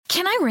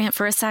Can I rant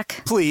for a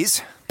sec?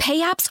 Please. Pay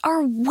apps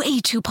are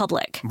way too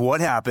public. What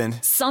happened?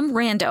 Some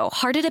rando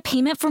hearted a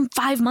payment from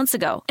 5 months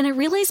ago, and I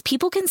realized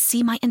people can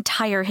see my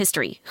entire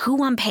history,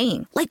 who I'm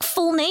paying, like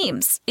full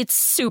names. It's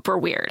super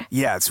weird.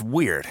 Yeah, it's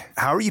weird.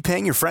 How are you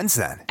paying your friends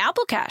then?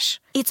 Apple Cash.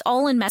 It's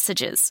all in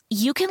messages.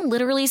 You can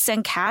literally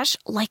send cash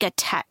like a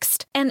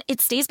text, and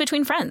it stays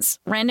between friends.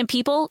 Random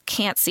people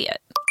can't see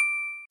it.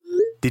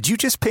 Did you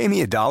just pay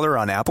me $1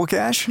 on Apple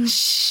Cash?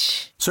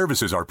 Shh.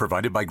 Services are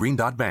provided by Green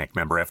Dot Bank.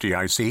 Member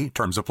FDIC.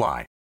 Terms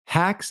apply.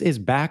 Hacks is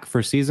back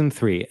for season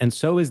 3, and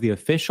so is the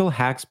official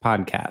Hacks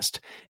podcast.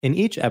 In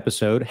each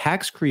episode,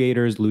 Hacks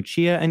creators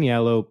Lucia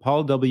Aniello,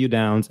 Paul W.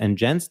 Downs, and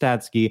Jen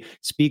Statsky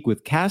speak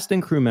with cast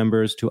and crew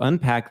members to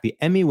unpack the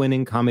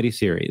Emmy-winning comedy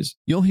series.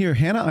 You'll hear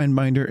Hannah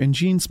Einbinder and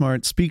Jean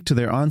Smart speak to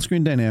their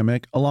on-screen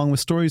dynamic, along with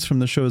stories from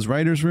the show's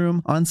writer's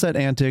room, on-set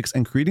antics,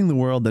 and creating the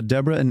world that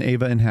Deborah and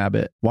Ava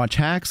inhabit. Watch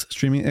Hacks,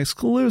 streaming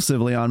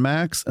exclusively on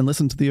Max, and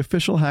listen to the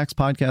official Hacks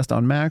podcast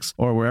on Max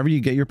or wherever you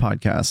get your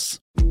podcasts.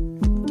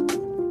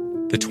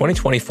 The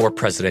 2024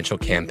 presidential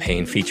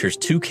campaign features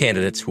 2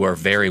 candidates who are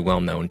very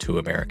well known to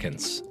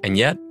Americans. And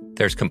yet,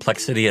 there's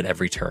complexity at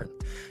every turn.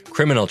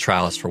 Criminal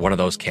trials for one of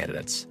those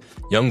candidates.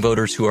 Young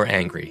voters who are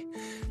angry.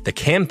 The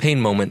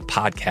Campaign Moment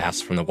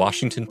podcast from the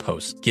Washington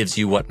Post gives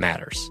you what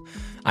matters.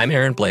 I'm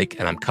Aaron Blake,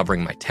 and I'm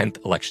covering my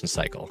 10th election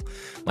cycle.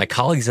 My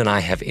colleagues and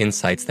I have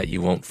insights that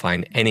you won't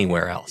find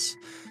anywhere else.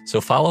 So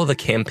follow The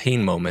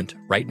Campaign Moment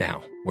right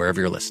now, wherever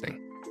you're listening.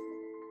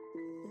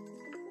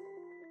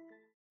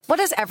 What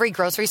does every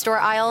grocery store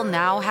aisle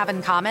now have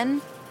in common?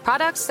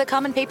 Products that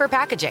come in paper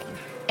packaging.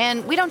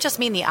 And we don't just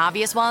mean the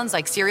obvious ones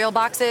like cereal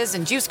boxes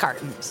and juice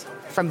cartons.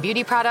 From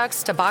beauty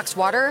products to boxed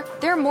water,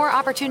 there are more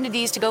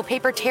opportunities to go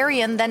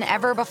papertarian than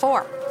ever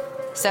before.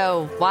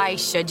 So why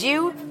should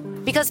you?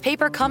 Because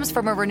paper comes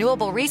from a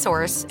renewable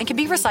resource and can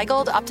be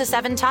recycled up to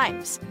 7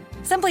 times.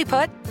 Simply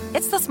put,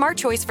 it's the smart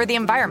choice for the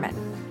environment.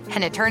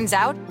 And it turns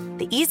out,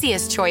 the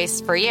easiest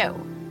choice for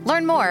you.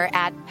 Learn more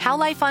at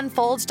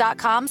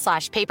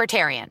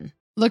howlifeunfolds.com/papertarian.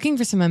 Looking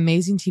for some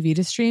amazing TV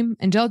to stream?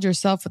 Indulge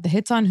yourself with the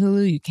hits on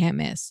Hulu you can't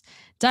miss.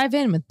 Dive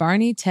in with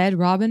Barney, Ted,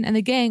 Robin, and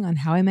the gang on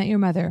How I Met Your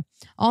Mother.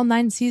 All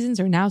 9 seasons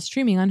are now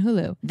streaming on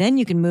Hulu. Then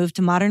you can move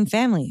to Modern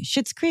Family,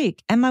 Schitt's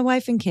Creek, and My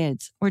Wife and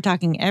Kids. We're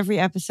talking every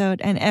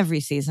episode and every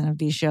season of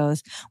these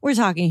shows. We're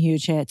talking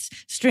huge hits,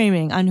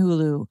 streaming on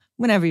Hulu,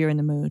 whenever you're in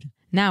the mood.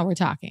 Now we're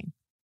talking.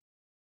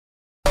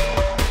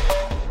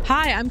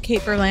 Hi, I'm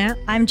Kate Berlant.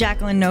 I'm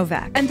Jacqueline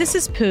Novak. And this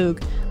is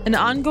Poog, an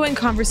ongoing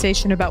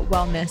conversation about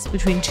wellness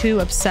between 2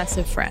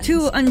 obsessive friends.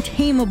 2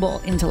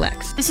 untamable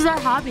intellects. This is our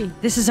hobby.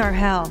 This is our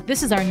hell.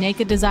 This is our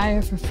naked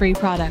desire for free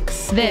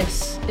products.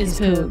 This is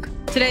Poog.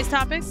 Today's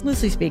topics?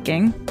 Loosely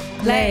speaking,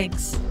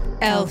 legs,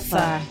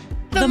 alpha,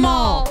 the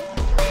mall.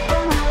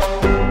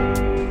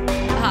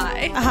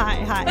 Hi.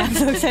 Hi. I'm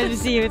so excited to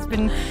see you. It's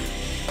been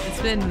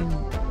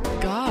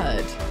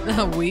God,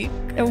 a week.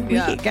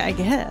 Yeah. I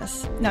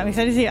guess. No, I'm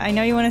excited to see you. I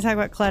know you want to talk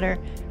about clutter,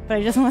 but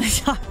I just want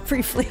to talk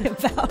briefly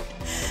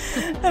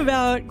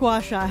about gua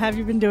sha. Have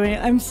you been doing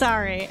it? I'm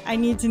sorry. I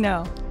need to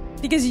know.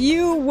 Because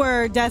you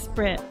were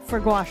desperate for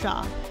gua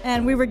sha,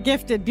 and we were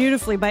gifted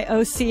beautifully by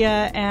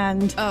Osea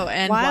and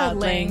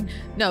Wildling.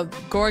 No,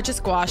 gorgeous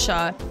gua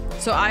sha.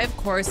 So I, of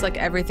course, like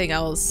everything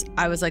else,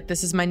 I was like,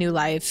 this is my new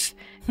life,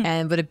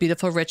 and what a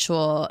beautiful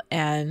ritual.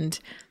 And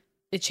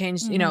it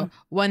changed,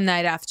 one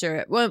morning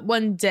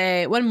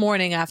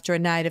after a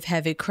night of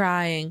heavy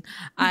crying,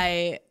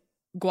 I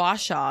gua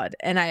sha'd,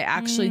 and I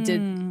actually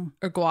did,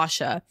 or gua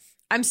sha.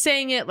 I'm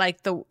saying it like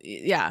I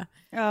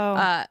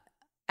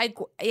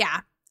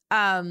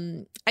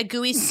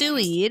gooey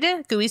sued.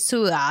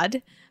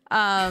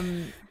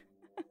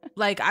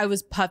 Like I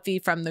was puffy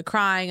from the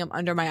crying. I'm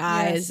under my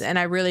eyes. Yes. And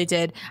I really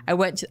did. I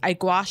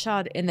gua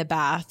sha'd in the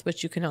bath,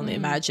 which you can only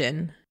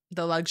imagine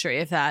the luxury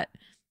of that.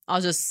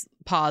 I'll just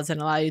pause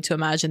and allow you to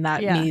imagine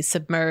that, me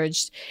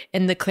submerged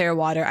in the clear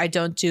water. I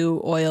don't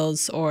do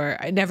oils, or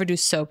I never do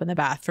soap in the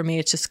bath. For me,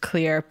 it's just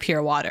clear,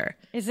 pure water.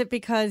 Is it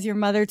because your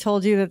mother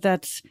told you that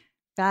that's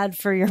bad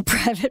for your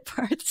private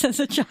parts as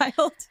a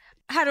child?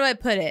 How do I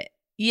put it?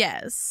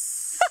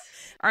 Yes.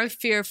 I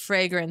fear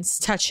fragrance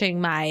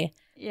touching my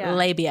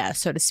labia,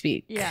 so to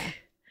speak. Yeah.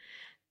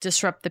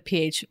 Disrupt the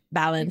pH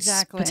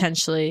balance,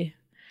 potentially.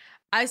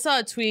 I saw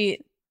a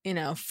tweet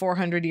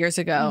 400 years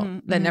ago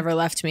that never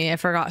left me. I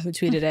forgot who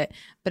tweeted it,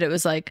 but it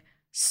was like,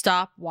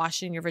 stop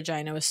washing your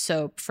vagina with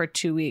soap for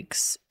 2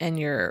 weeks and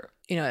it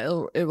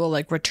will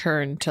like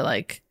return to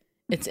like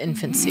its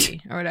infancy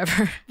or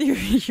whatever.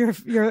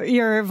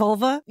 Your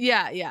vulva?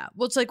 Yeah.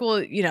 Well, it's like,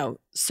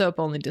 soap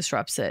only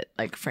disrupts it,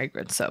 like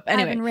fragrance soap.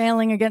 Anyway. I've been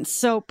railing against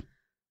soap.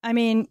 I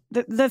mean,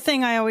 the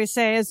thing I always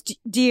say is,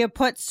 do you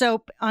put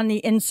soap on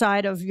the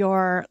inside of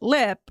your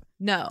lip?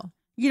 No.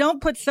 You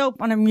don't put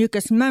soap on a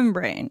mucous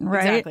membrane,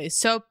 right? Exactly.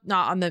 Soap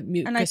not on the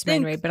mucous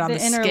membrane, but on the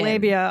skin. The inner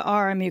labia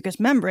are a mucous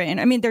membrane.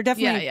 I mean, they're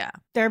definitely,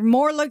 they're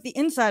more like the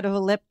inside of a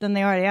lip than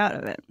they are the out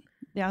of it.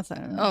 The outside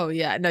of it. Oh,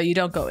 yeah. No, you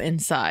don't go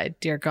inside.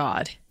 Dear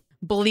God.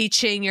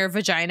 Bleaching your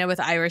vagina with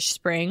Irish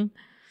Spring.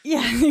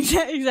 Yeah,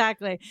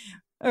 exactly.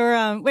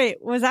 Or wait,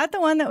 was that the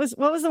one that was?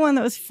 What was the one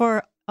that was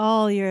for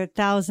all your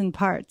 1,000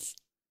 parts?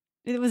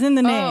 It was in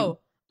the name,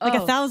 like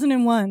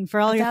 1,001 for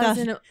all your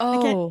 1,000.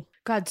 Oh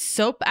God,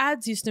 soap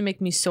ads used to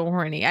make me so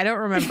horny. I don't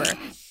remember.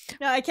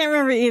 No, I can't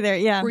remember either.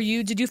 Yeah.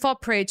 Did you fall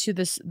prey to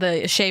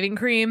the shaving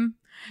cream?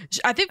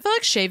 I feel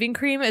like shaving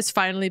cream has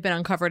finally been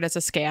uncovered as a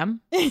scam.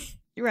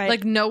 You're right.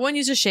 Like no one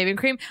uses shaving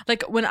cream.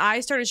 Like when I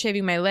started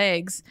shaving my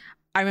legs,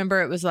 I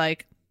remember it was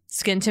like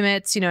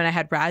Skintimates, and I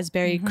had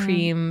raspberry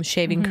cream,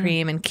 shaving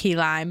cream, and key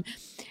lime.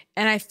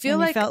 And I feel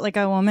like felt like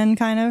a woman,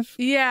 kind of.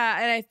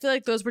 Yeah, and I feel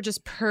like those were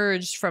just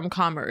purged from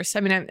commerce. I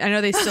mean, I know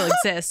they still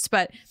exist,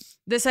 but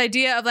this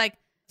idea of like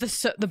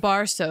the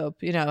bar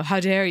soap, how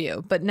dare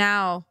you? But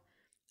now,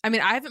 I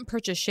mean, I haven't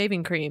purchased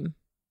shaving cream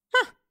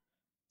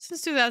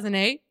since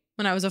 2008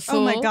 when I was a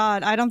fool. Oh my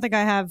God, I don't think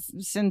I have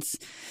since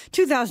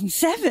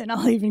 2007.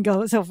 I'll even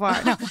go so far.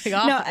 No, oh my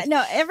God.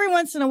 No. Every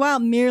once in a while,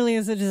 merely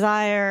as a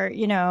desire,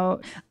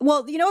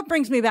 Well, what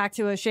brings me back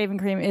to a shaving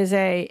cream is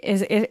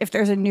if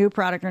there's a new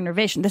product or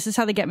innovation. This is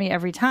how they get me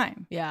every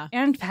time. Yeah,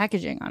 and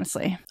packaging,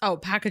 honestly. Oh,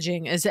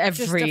 packaging is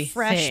everything. Just a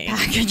fresh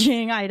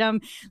packaging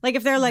item. Like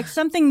if they're like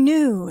something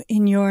new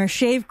in your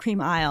shave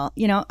cream aisle,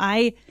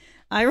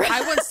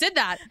 I once did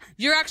that.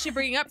 You're actually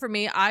bringing up for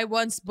me. I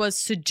once was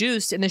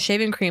seduced in the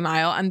shaving cream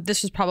aisle, and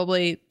this was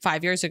probably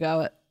 5 years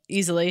ago,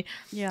 easily,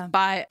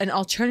 by an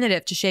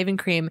alternative to shaving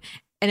cream.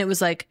 And it was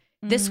like,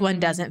 this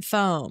one doesn't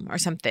foam or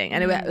something.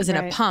 And it was in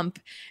a pump,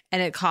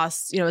 and it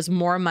cost, it was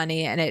more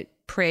money, and it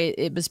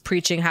was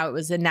preaching how it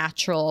was a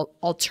natural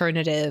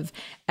alternative.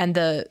 And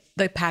the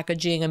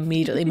packaging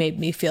immediately made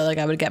me feel like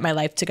I would get my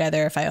life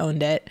together if I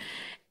owned it.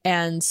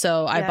 And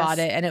so I bought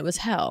it, and it was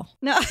hell.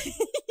 No.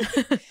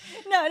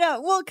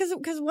 No. Well,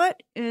 because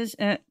what is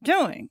it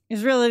doing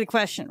is really the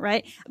question,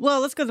 right? Well,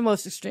 let's go to the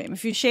most extreme.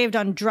 If you shaved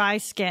on dry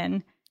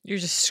skin, you're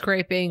just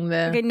scraping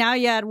the... Okay, now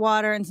you add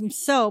water and some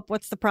soap.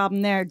 What's the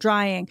problem there?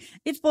 Drying.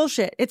 It's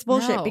bullshit.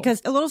 No.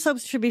 Because a little soap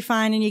should be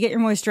fine, and you get your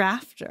moisture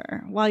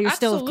after, while you're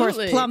still, of course,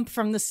 plump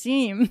from the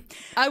steam.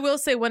 I will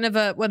say one of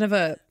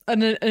an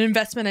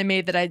investment I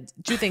made that I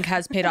do think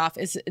has paid off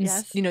is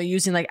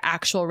using like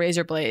actual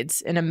razor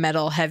blades in a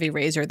metal heavy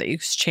razor that you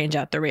change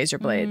out the razor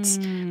blades,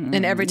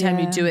 and every time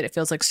you do it, it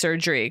feels like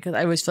surgery, because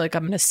I always feel like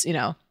I'm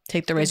gonna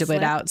take the razor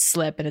blade out,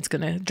 slip, and it's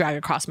gonna drag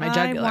across my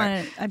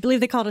jugular. I believe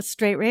they call it a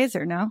straight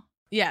razor. No.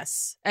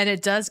 Yes, and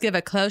it does give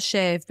a close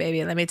shave,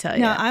 baby. Let me tell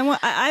you. No,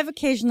 I've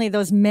occasionally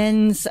those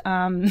men's,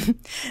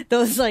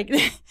 those like,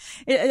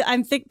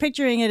 I'm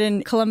picturing it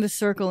in Columbus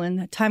Circle in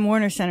the Time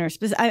Warner Center.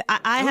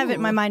 I have it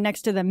in my mind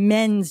next to the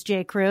men's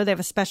J. Crew. They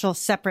have a special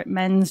separate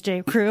men's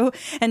J. Crew,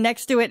 and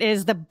next to it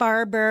is the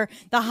barber,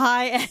 the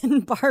high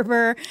end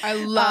barber. I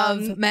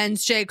love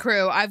men's J.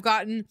 Crew. I've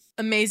gotten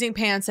amazing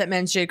pants at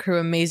men's J. Crew,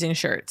 amazing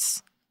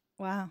shirts.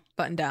 Wow.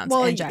 Button downs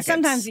and jackets.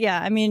 Sometimes, yeah.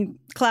 I mean,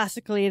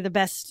 classically, the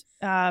best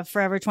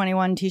Forever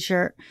 21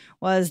 t-shirt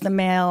was the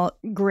male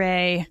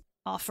gray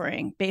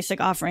basic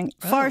offering,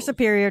 far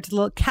superior to the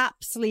little cap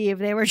sleeve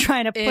they were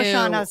trying to push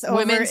on us over.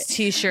 Women's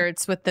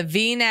t-shirts with the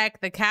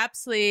V-neck, the cap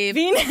sleeve.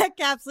 V-neck,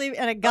 cap sleeve,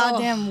 and a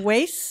goddamn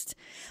waist.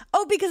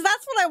 Oh, because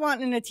that's what I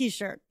want in a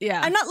t-shirt. Yeah.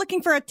 I'm not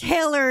looking for a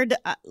tailored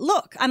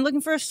look. I'm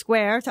looking for a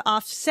square to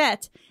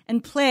offset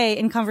and play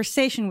in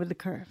conversation with the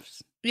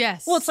curves.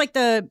 Yes. Well, it's like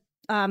the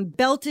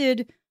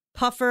belted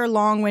puffer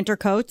long winter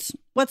coats.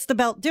 What's the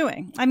belt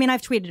doing? I mean,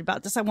 I've tweeted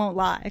about this. I won't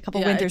lie. A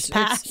couple winters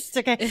passed.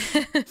 Okay.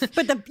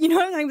 But you know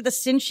what I'm talking about? The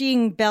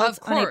cinching belt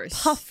on a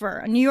puffer,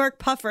 a New York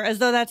puffer, as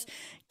though that's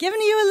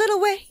giving you a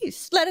little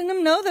waist, letting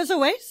them know there's a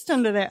waist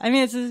under there. I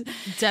mean,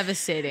 it's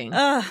devastating.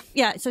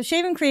 Yeah. So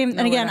shaving cream.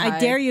 And again, I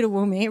dare you to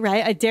woo me,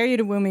 right? I dare you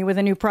to woo me with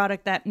a new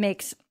product that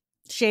makes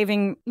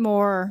shaving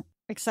more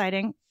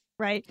exciting,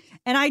 right?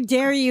 And I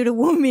dare you to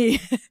woo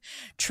me,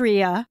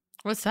 Tria.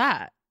 What's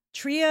that?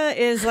 Tria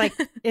is like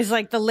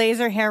the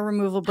laser hair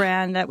removal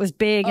brand that was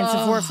big in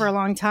Sephora for a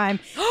long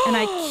time. And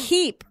I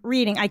keep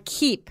reading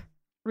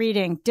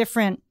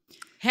different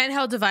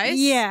handheld device.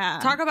 Yeah.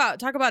 Talk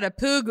about a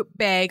Poog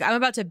bag. I'm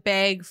about to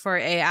beg for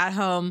a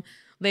at-home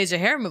laser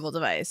hair removal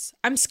device.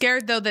 I'm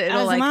scared though that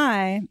it'll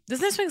isn't there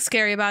something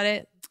scary about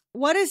it?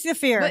 What is the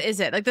fear? What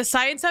is it? Like the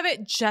science of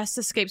it just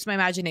escapes my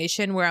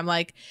imagination, where I'm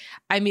like,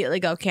 I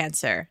immediately go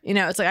cancer.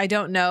 It's like, I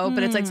don't know,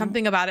 but it's like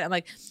something about it. I'm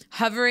like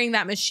hovering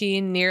that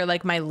machine near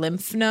like my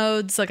lymph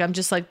nodes. Like, I'm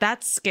just like,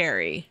 that's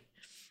scary.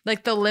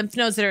 Like the lymph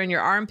nodes that are in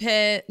your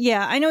armpit.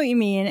 Yeah, I know what you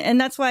mean. And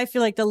that's why I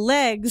feel like the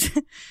legs,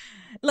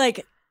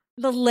 like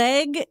the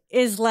leg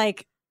is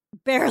like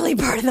barely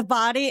part of the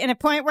body, and a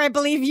point where I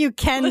believe you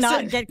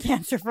cannot get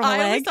cancer from a leg.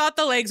 I always thought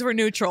the legs were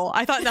neutral.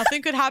 I thought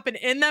nothing could happen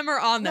in them or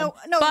on them.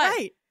 No,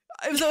 right.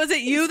 So was it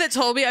you that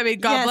told me? I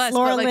mean, God bless.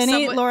 Laura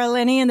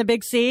Linney and the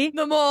Big C.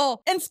 The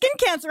mole. And skin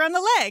cancer on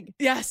the leg.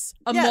 Yes.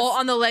 A mole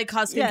on the leg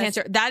caused skin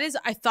cancer. That is,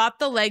 I thought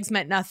the legs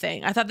meant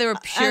nothing. I thought they were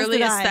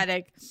purely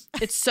aesthetic.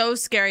 It's so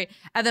scary.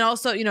 And then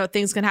also,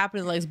 things can happen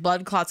in the legs.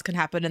 Blood clots can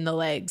happen in the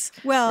legs.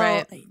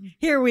 Well,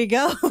 here we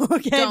go.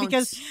 Okay. Don't.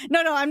 Because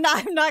I'm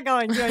not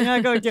going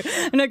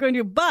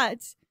to. But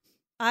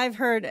I've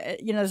heard,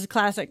 this is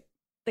classic,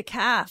 the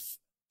calf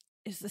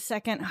is the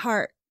second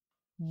heart.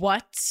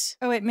 What?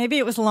 Oh wait, maybe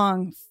it was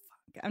long.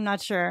 Fuck, I'm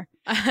not sure.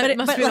 But,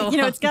 Must be long.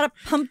 it's got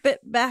to pump it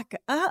back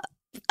up.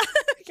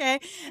 Okay.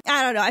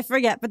 I don't know. I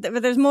forget. But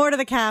there's more to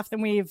the calf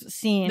than we've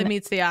seen. That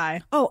meets the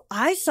eye. Oh,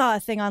 I saw a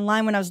thing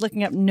online when I was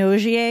looking up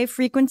Nogier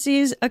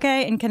frequencies,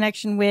 okay, in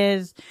connection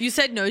with... You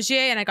said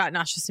Nogier and I got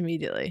nauseous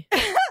immediately.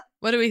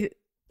 What do we...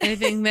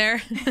 Anything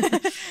there?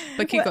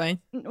 But keep going.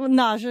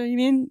 Nausea, you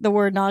mean? The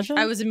word nausea?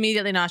 I was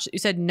immediately nauseous. You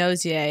said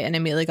Nogier and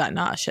immediately got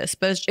nauseous.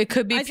 But it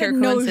could be pure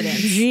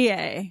coincidence.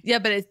 Nogier. Yeah,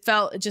 but it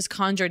just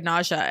conjured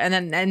nausea.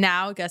 And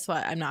now, guess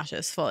what? I'm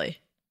nauseous fully.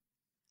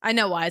 I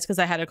know why. It's because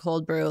I had a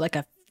cold brew like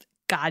a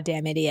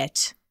goddamn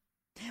idiot.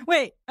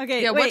 Wait,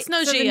 okay. Yeah, wait. what's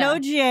Nogier? So the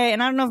Nogier,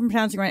 and I don't know if I'm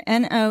pronouncing it right,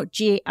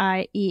 Nogier,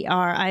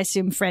 I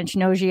assume French,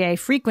 Nogier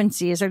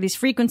frequencies are these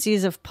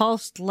frequencies of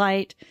pulsed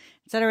light,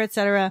 et cetera, et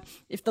cetera.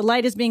 If the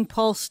light is being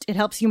pulsed, it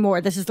helps you more.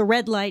 This is the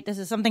red light. This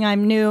is something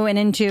I'm new and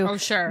into. Oh,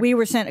 sure. We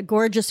were sent a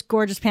gorgeous,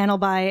 gorgeous panel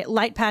by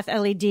Lightpath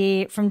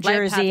LED from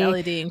Jersey. Lightpath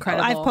LED,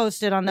 incredible. I've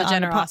posted on the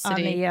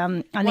generosity.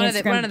 on the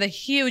Instagram. One of the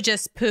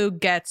hugest poo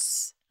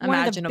gets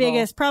imaginable. One of the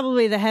biggest,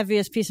 probably the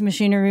heaviest piece of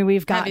machinery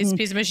we've gotten. Heaviest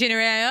piece of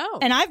machinery I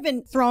own. And I've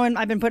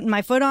been putting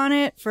my foot on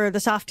it for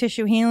the soft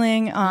tissue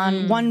healing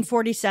on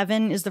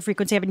 147 is the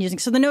frequency I've been using.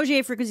 So the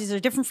Nogier frequencies are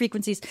different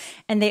frequencies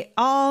and they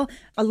all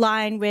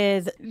align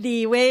with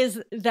the ways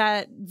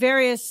that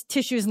various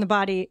tissues in the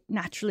body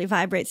naturally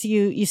vibrate. So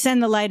you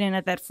send the light in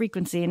at that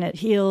frequency and it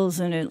heals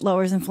and it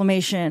lowers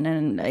inflammation.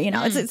 And,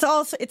 it's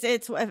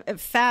a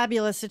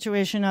fabulous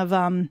situation of,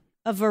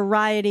 a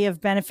variety of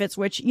benefits,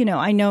 which,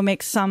 I know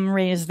makes some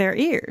raise their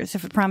ears.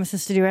 If it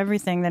promises to do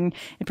everything, then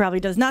it probably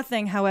does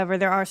nothing. However,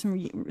 there are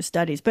some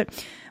studies. But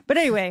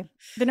anyway,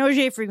 the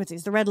Nogier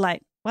frequencies, the red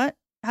light. What?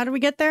 How did we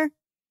get there?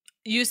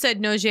 You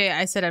said Nogier.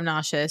 I said I'm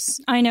nauseous.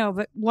 I know,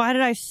 but why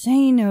did I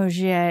say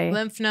Nogier?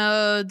 Lymph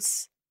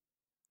nodes,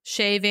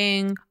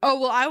 shaving. Oh,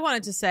 well, I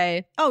wanted to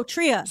say. Oh,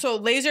 Tria. So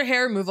laser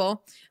hair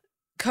removal.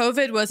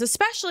 COVID was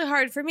especially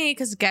hard for me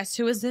because guess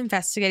who was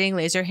investigating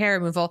laser hair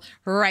removal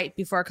right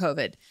before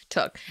COVID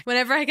took?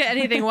 Whenever I get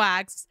anything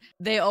waxed,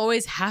 they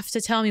always have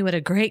to tell me what a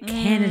great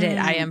candidate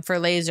I am for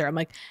laser. I'm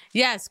like,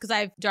 yes, because I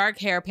have dark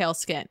hair, pale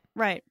skin.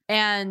 Right.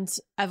 And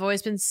I've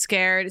always been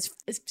scared.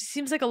 It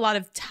seems like a lot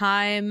of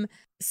time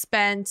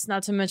spent,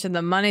 not to mention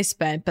the money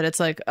spent, but it's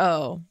like,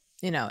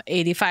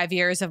 85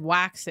 years of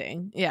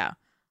waxing. Yeah.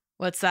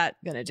 What's that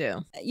going to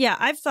do? Yeah,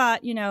 I've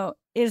thought,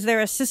 is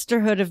there a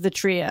sisterhood of the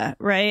Tria,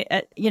 right?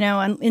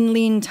 In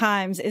lean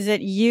times, is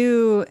it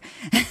you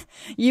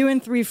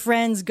and 3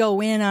 friends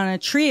go in on a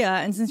Tria,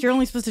 and since you're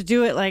only supposed to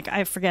do it,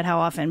 I forget how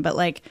often, but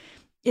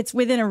it's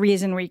within a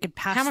reason where you could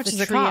pass how much the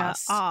does it Tria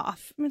cost?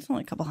 off. I mean, it's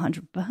only a couple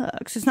 $100.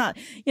 It's not,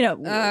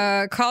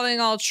 calling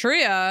all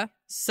Tria,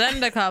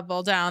 send a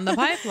couple down the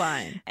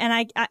pipeline. And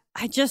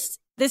I just,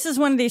 this is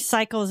one of these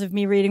cycles of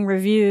me reading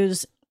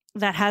reviews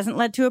that hasn't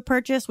led to a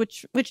purchase,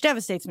 which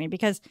devastates me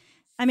because,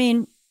 I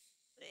mean,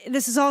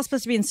 this is all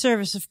supposed to be in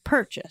service of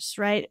purchase,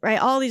 right? Right.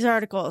 All these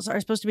articles are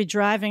supposed to be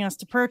driving us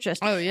to purchase.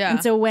 Oh, yeah.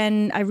 And so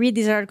when I read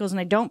these articles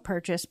and I don't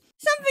purchase,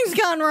 something's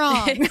gone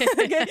wrong.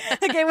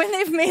 okay. When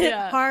they've made it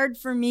hard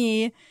for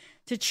me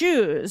to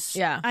choose.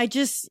 Yeah.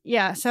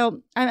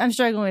 So I'm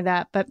struggling with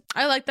that. But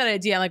I like that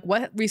idea. Like,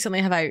 what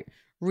recently have I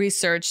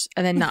researched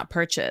and then not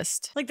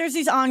purchased? There's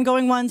these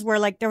ongoing ones where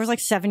there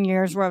was 7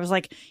 years where I was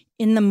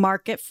in the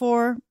market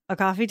for a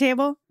coffee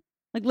table.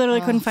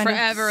 Literally couldn't find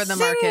forever a in the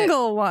market.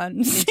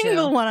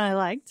 Single one I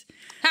liked.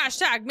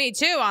 Hashtag me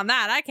too on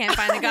that. I can't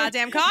find a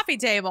goddamn coffee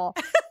table.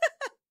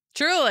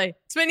 Truly.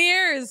 It's been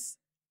years.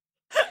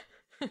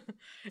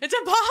 It's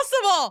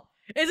impossible.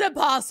 It's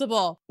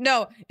impossible.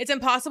 No, it's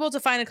impossible to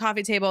find a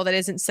coffee table that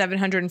isn't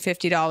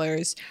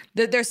 $750.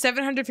 They're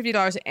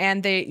 $750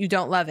 and you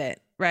don't love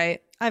it,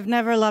 right? I've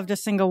never loved a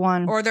single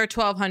one. Or they're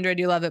 $1,200,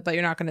 you love it, but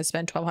you're not going to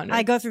spend $1,200.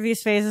 I go through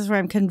these phases where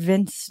I'm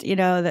convinced,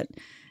 that,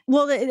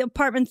 the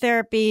apartment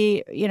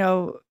therapy,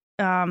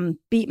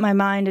 beat my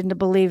mind into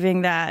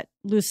believing that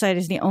lucite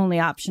is the only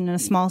option in a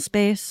small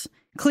space.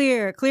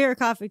 Clear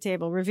coffee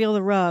table, reveal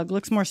the rug,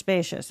 looks more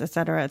spacious, et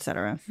cetera, et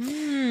cetera.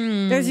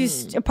 There's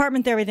these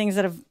apartment therapy things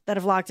that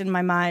have locked in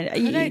my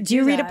mind. Do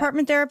you read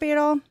Apartment Therapy at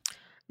all?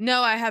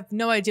 No, I have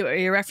no idea what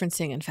you're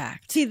referencing, in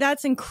fact. See,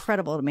 that's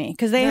incredible to me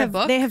because they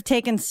have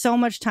taken so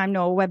much time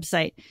to a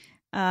website.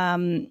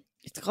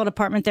 It's called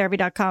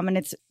apartmenttherapy.com and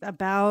it's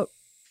about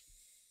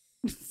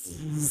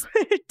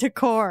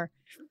decor.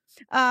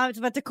 It's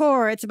about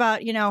decor. It's about,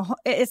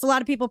 it's a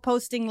lot of people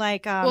posting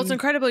well, it's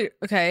incredible.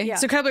 Okay. Yeah.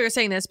 It's incredible you're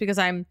saying this because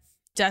I'm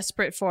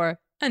desperate for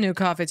a new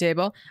coffee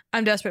table.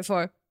 I'm desperate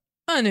for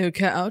a new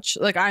couch.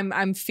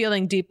 I'm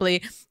feeling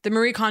deeply. The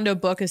Marie Kondo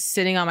book is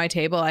sitting on my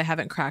table. I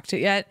haven't cracked it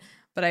yet,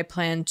 but I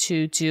plan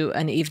to do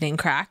an evening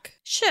crack.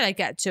 Should I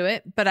get to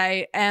it? But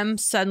I am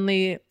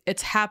suddenly,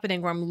 it's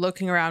happening where I'm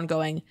looking around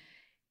going,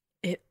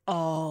 it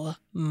all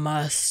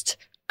must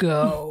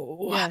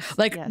go. Yes,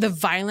 the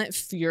violent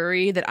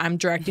fury that I'm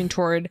directing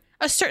toward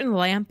a certain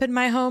lamp in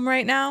my home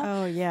right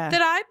now. Oh, yeah.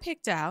 That I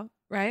picked out,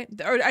 right?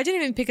 Or I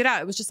didn't even pick it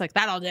out. It was just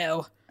that'll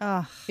do.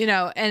 Ugh. You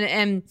know,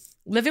 and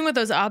living with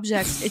those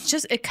objects,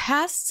 it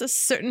casts a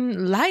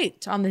certain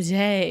light on the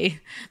day,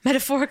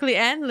 metaphorically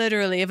and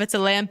literally. If it's a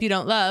lamp you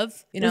don't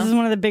love, you know. This is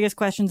one of the biggest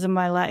questions in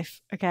my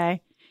life,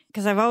 okay?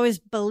 Because I've always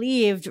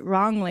believed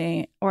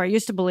wrongly, or I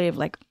used to believe,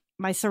 like,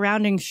 my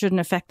surroundings shouldn't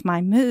affect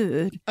my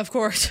mood. Of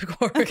course.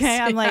 Okay,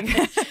 I'm like,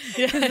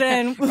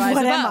 then Rise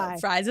what above, am I?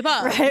 Rise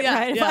above. Right, Yeah,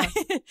 right.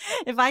 yeah.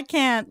 If I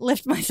can't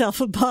lift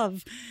myself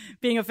above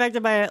being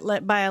affected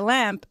by a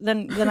lamp,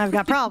 then I've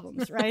got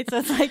problems, right? So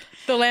it's like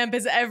The lamp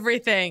is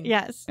everything.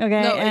 yes,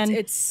 okay. No, and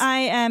it's I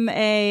am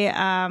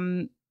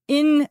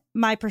in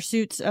my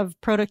pursuits of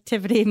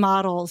productivity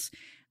models.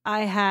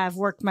 I have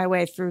worked my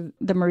way through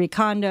the Marie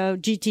Kondo,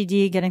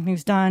 GTD, getting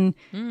things done.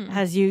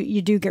 As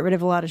you do get rid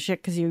of a lot of shit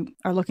because you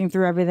are looking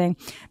through everything.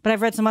 But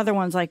I've read some other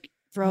ones like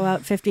Throw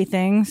Out 50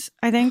 Things,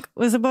 I think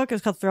was a book. It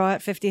was called Throw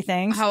Out 50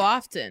 Things. How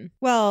often?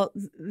 Well,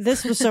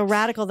 this was so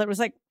radical that it was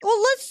like, well,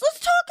 let's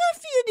talk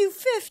after you do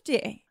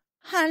 50.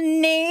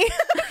 Honey.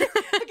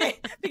 Okay,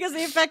 because the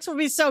effects will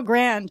be so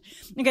grand.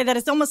 Okay, that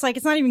it's almost like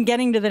it's not even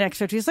getting to the next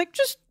 50. It's like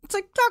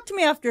talk to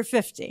me after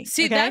 50.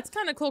 See, okay? that's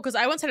kind of cool because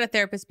I once had a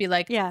therapist be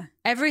like, Yeah.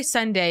 every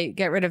Sunday,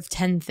 get rid of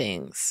 10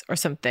 things or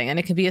something. And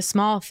it could be a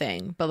small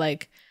thing, but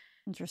like,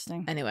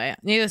 Interesting. anyway,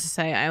 needless to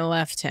say, I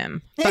left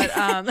him. But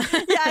Yeah,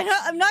 I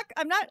know,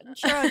 I'm not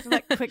sure I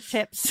like quick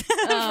tips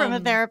from a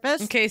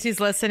therapist. in case he's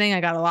listening, I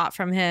got a lot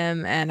from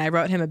him, and I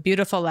wrote him a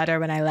beautiful letter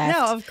when I left.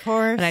 No, of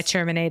course. And I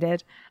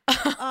terminated.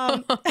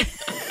 Um,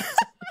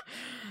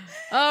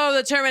 Oh,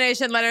 the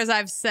termination letters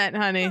I've sent,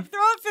 honey.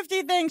 Throw Out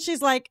 50 Things. She's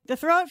like, the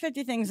Throw Out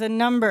 50 Things, a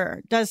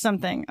number does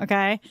something,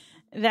 okay?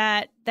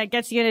 That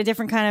gets you in a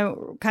different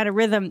kind of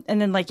rhythm.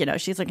 And then, like, you know,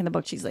 she's like in the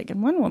book, she's like,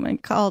 and one woman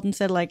called and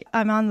said, like,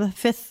 I'm on the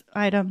 5th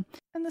item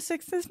and the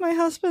 6th is my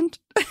husband.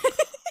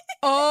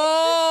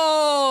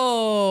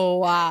 Oh,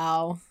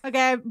 wow.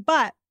 Okay,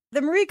 but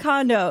the Marie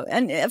Kondo,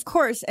 and of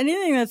course,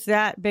 anything that's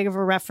that big of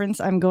a reference,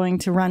 I'm going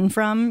to run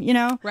from, you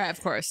know? Right,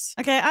 of course.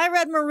 Okay, I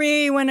read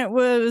Marie when it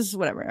was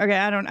whatever. Okay,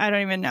 I don't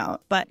even know,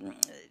 but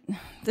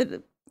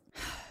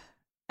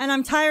and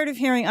I'm tired of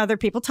hearing other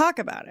people talk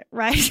about it,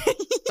 right?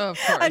 Of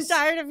course. I'm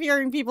tired of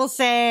hearing people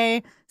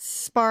say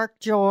spark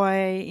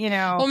joy, you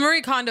know. Well,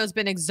 Marie Kondo's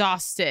been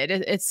exhausted.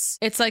 It's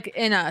like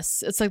in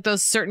us. It's like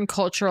those certain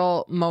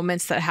cultural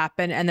moments that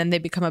happen and then they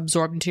become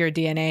absorbed into your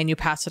DNA and you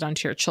pass it on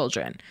to your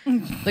children.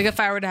 Like if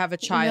I were to have a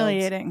child,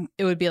 Humiliating.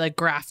 it would be like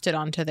grafted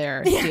onto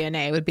their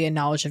DNA. It would be a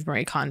knowledge of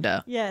Marie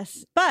Kondo.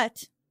 Yes,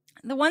 but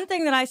the one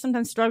thing that I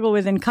sometimes struggle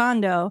with in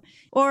Kondo,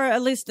 or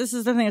at least this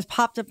is the thing that's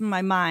popped up in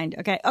my mind.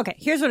 Okay,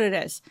 here's what it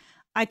is.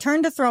 I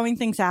turn to throwing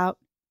things out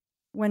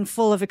when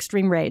full of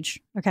extreme rage,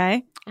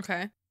 okay?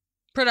 Okay.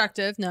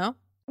 Productive, no?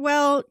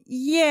 Well,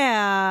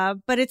 yeah,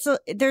 but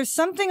there's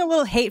something a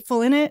little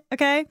hateful in it,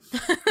 okay?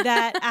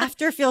 That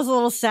after feels a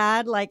little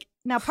sad. Like,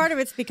 now part of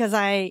it's because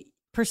I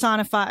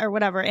personify or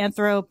whatever,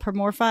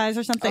 anthropomorphize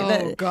or something.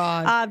 Oh,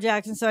 God.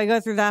 Objects. And so I go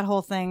through that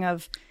whole thing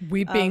of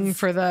Weeping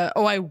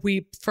I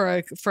weep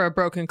for a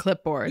broken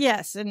clipboard.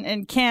 yes,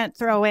 and can't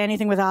throw away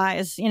anything with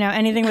eyes, you know,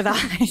 anything with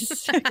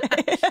eyes.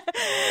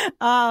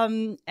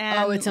 And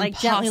it's like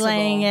gently impossible.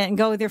 laying it and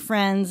go with your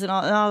friends and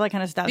all that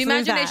kind of stuff. The So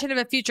there's that. imagination of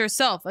a future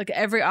self, like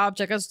every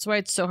object. That's why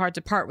it's so hard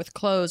to part with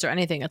clothes or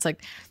anything. It's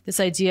like this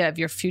idea of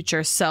your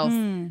future self,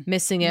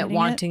 missing it, Needing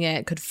wanting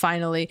it, could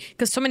finally,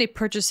 because so many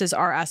purchases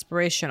are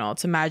aspirational.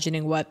 It's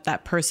imagining what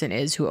that person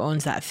is who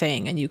owns that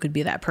thing, and you could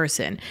be that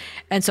person.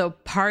 And so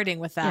parting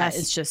with that Yes.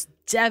 is just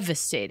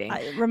devastating.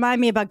 Remind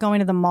me about going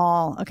to the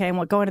mall, okay, and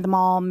what going to the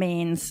mall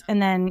means.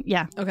 And then,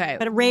 yeah. Okay.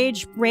 But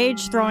rage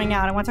throwing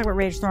out. I want to talk about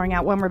rage throwing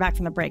out when we're back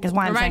from the break, is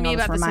why I'm Remind saying me all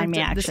this about remind me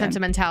the action.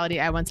 sentimentality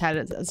I once had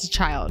as a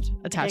child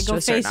attached to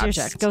a certain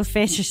object. Go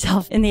face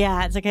yourself in the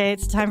ads, okay?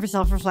 It's time for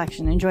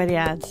self-reflection. Enjoy the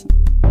ads.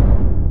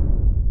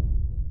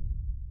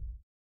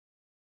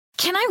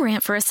 Can I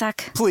rant for a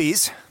sec?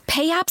 Please.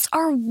 Pay apps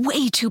are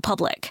way too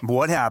public.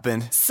 What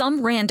happened?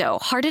 Some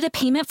rando hearted a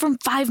payment from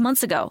 5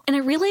 months ago, and I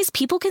realized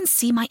people can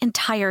see my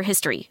entire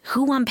history,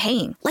 who I'm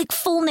paying, like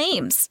full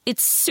names.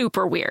 It's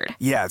super weird.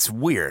 Yeah, it's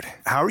weird.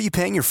 How are you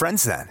paying your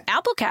friends then?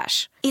 Apple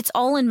Cash. It's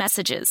all in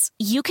messages.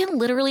 You can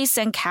literally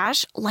send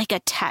cash like a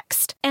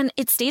text, and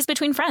it stays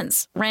between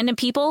friends. Random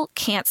people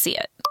can't see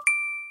it.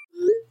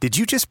 Did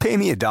you just pay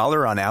me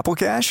 $1 on Apple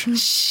Cash?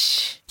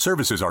 Shh.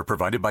 Services are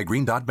provided by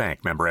Green Dot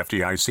Bank. Member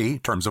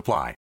FDIC. Terms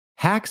apply.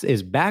 Hacks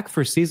is back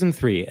for season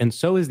 3, and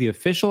so is the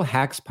official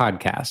Hacks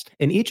podcast.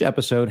 In each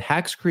episode,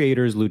 Hacks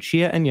creators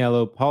Lucia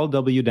Aniello, Paul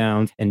W.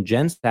 Downs, and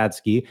Jen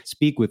Statsky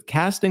speak with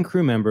cast and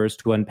crew members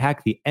to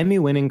unpack the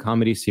Emmy-winning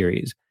comedy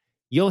series.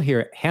 You'll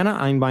hear Hannah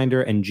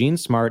Einbinder and Jean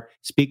Smart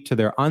speak to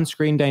their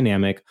on-screen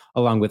dynamic,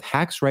 along with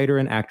Hacks writer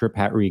and actor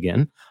Pat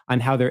Regan, on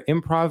how their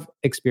improv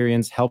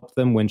experience helped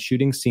them when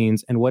shooting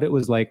scenes and what it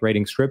was like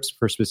writing scripts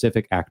for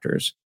specific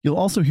actors. You'll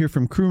also hear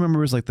from crew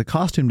members like the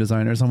costume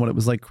designers on what it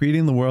was like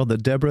creating the world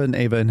that Deborah and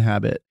Ava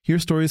inhabit. Hear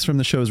stories from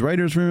the show's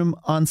writer's room,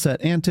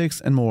 on-set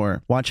antics, and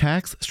more. Watch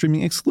Hacks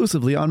streaming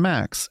exclusively on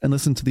Max, and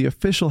listen to the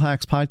official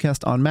Hacks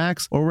podcast on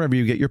Max or wherever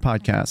you get your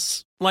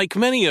podcasts. Like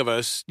many of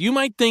us, you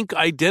might think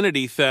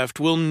identity theft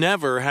will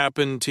never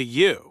happen to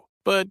you.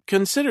 But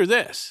consider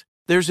this.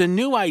 There's a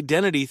new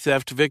identity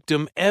theft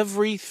victim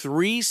every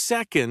 3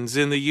 seconds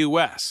in the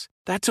U.S.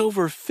 That's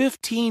over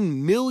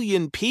 15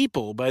 million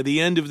people by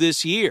the end of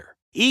this year,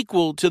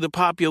 equal to the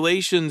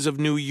populations of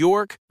New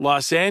York,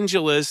 Los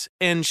Angeles,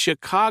 and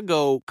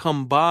Chicago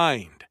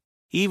combined.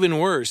 Even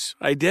worse,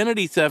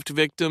 identity theft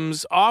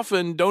victims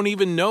often don't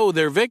even know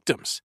they're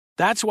victims.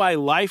 That's why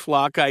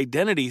LifeLock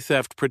Identity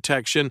Theft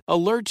Protection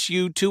alerts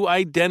you to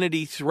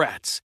identity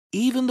threats,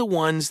 even the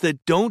ones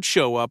that don't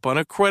show up on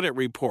a credit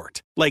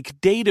report, like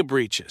data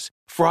breaches,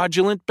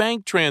 fraudulent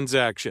bank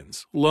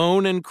transactions,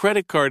 loan and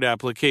credit card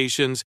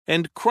applications,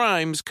 and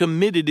crimes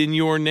committed in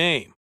your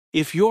name.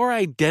 If your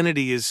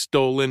identity is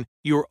stolen,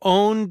 your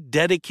own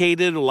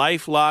dedicated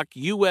LifeLock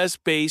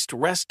U.S.-based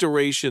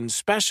restoration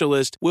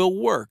specialist will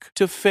work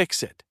to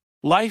fix it.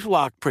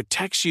 LifeLock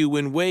protects you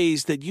in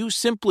ways that you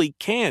simply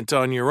can't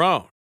on your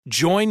own.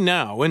 Join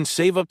now and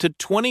save up to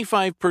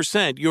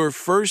 25% your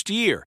first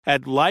year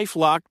at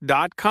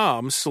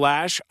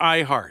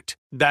LifeLock.com/iHeart.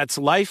 That's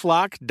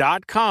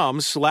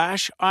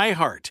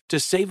LifeLock.com/iHeart to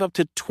save up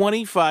to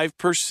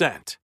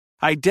 25%.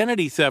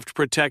 Identity theft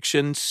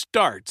protection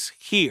starts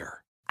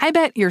here. I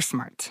bet you're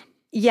smart.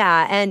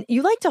 Yeah, and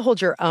you like to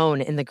hold your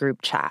own in the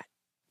group chat.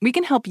 We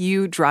can help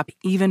you drop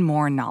even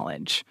more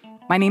knowledge.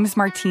 My name is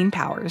Martine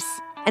Powers.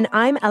 And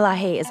I'm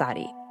Elahe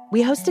Izadi.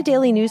 We host a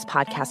daily news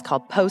podcast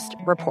called Post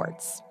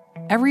Reports.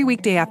 Every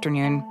weekday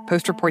afternoon,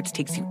 Post Reports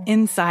takes you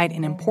inside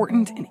an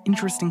important and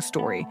interesting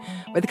story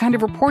with the kind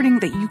of reporting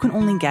that you can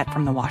only get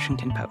from the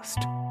Washington Post.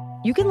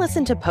 You can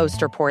listen to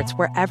Post Reports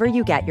wherever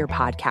you get your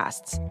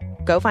podcasts.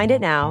 Go find it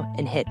now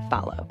and hit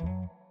follow.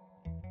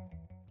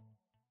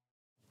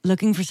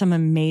 Looking for some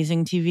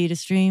amazing TV to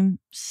stream?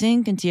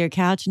 Sink into your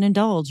couch and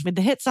indulge with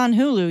the hits on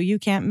Hulu you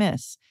can't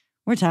miss.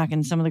 We're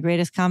talking some of the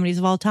greatest comedies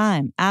of all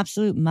time,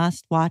 absolute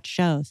must-watch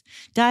shows.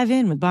 Dive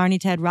in with Barney,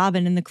 Ted,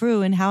 Robin, and the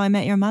crew in How I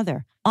Met Your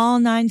Mother. All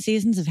 9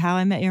 seasons of How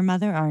I Met Your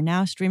Mother are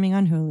now streaming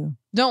on Hulu.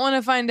 Don't want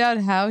to find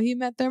out how he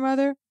met their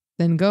mother?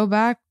 Then go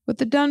back with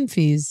the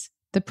Dunphys,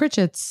 the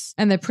Pritchetts,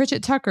 and the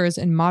Pritchett Tuckers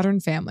in Modern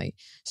Family.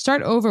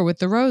 Start over with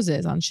the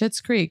Roses on Schitt's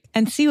Creek.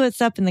 And see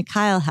what's up in the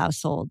Kyle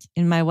household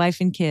in My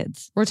Wife and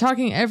Kids. We're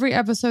talking every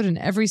episode and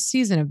every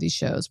season of these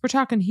shows. We're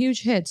talking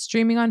huge hits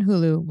streaming on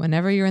Hulu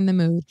whenever you're in the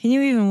mood. Can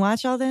you even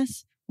watch all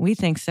this? We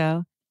think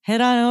so. Head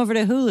on over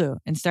to Hulu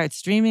and start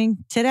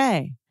streaming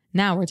today.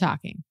 Now we're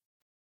talking.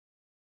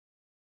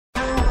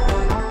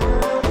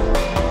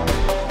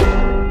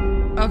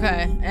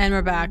 Okay, and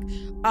we're back.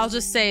 I'll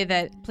just say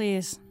that,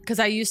 please, because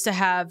I used to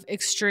have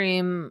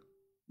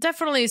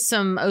definitely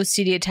some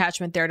OCD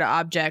attachment there to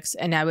objects,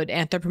 and I would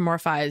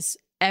anthropomorphize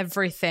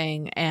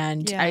everything,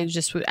 and I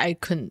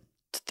couldn't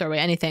throw away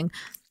anything.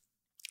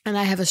 And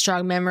I have a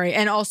strong memory.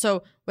 And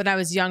also, when I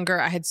was younger,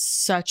 I had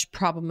such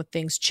problem with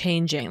things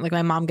changing. Like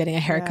my mom getting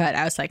a haircut,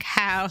 I was like,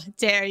 "How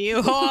dare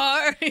you,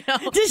 whore!" You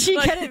know? Did she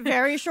get it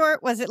very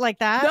short? Was it like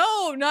that?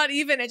 No, not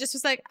even. It just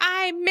was like,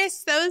 I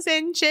miss those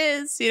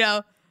inches. You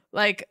know,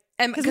 like.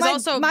 And because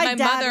also my dad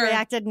mother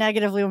reacted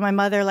negatively when my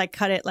mother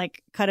cut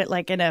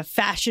it in a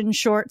fashion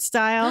short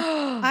style.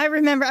 I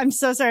remember. I'm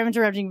so sorry I'm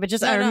interrupting, but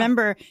I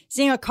remember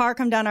seeing a car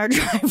come down our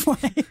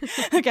driveway.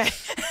 Okay,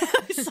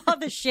 I saw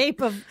the shape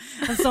of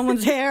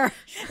someone's hair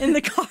in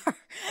the car.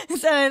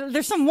 So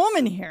there's some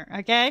woman here,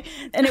 okay,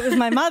 and it was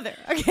my mother.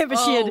 Okay, but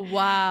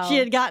she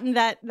had gotten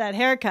that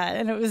haircut,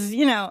 and it was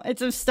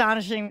it's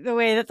astonishing the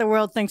way that the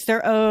world thinks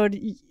they're owed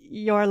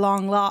your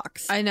long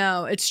locks. I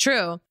know, it's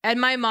true. And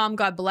my mom,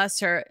 God bless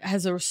her,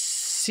 has a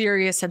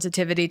serious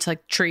sensitivity to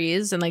like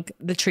trees and like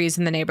the trees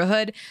in the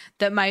neighborhood,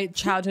 that my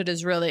childhood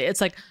is really, it's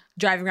like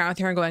driving around with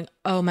her and going,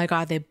 oh my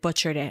God, they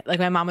butchered it. Like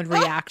my mom would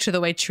react to the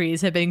way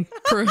trees had been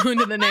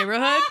pruned in the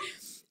neighborhood.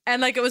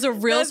 And like it was a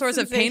real source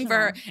of pain for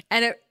her.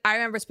 And I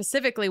remember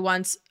specifically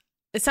once,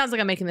 it sounds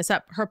like I'm making this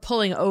up, her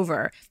pulling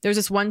over. There was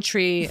this one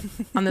tree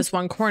on this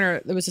one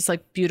corner. There was this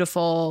like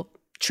beautiful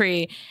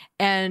tree,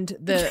 and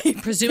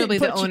presumably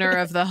the owner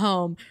of the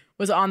home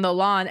was on the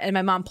lawn, and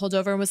my mom pulled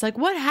over and was like,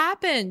 what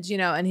happened?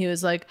 And he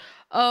was like,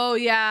 oh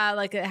yeah,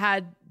 like it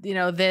had,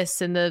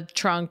 this in the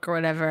trunk or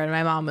whatever. And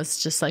my mom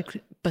was just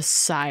like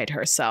beside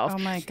herself. Oh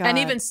my God. And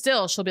even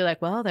still, she'll be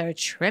like, well, they're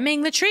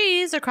trimming the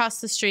trees across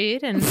the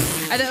street. And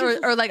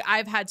or like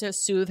I've had to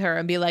soothe her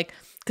and be like,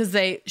 because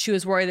she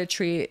was worried a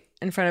tree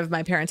in front of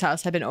my parents'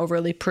 house had been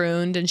overly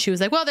pruned, and she was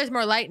like, well, there's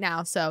more light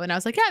now. So, and I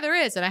was like, yeah, there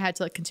is. And I had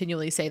to like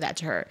continually say that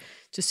to her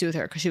to soothe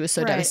her because she was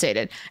so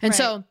devastated. And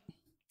so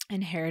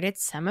inherited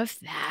some of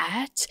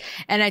that.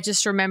 And I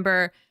just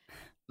remember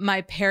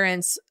my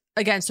parents,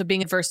 again, so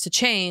being averse to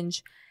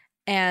change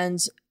and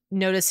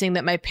noticing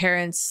that my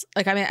parents,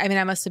 like, I mean,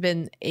 I must have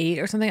been 8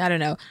 or something. I don't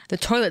know. The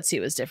toilet seat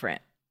was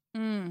different.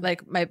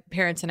 Like my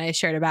parents and I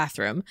shared a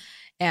bathroom,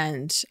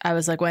 and I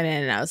was like, went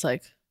in and I was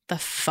like, the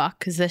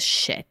fuck is this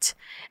shit?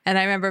 And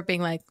I remember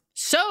being like,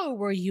 so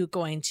were you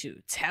going to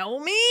tell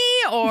me?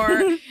 Or,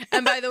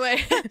 and by the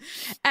way,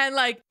 and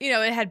like, you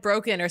know, it had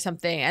broken or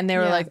something. And they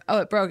were like, oh,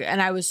 it broke.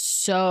 And I was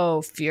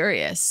so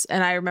furious.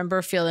 And I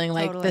remember feeling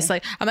like this,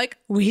 like, I'm like,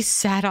 we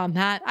sat on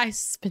that. I've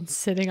been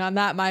sitting on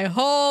that my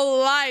whole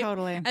life.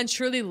 And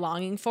truly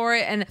longing for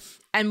it.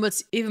 And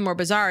what's even more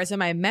bizarre is in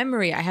my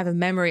memory, I have a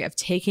memory of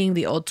taking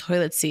the old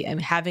toilet seat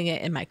and having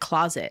it in my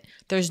closet.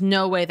 There's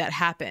no way that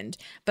happened.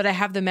 But I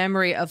have the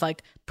memory of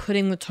like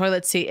putting the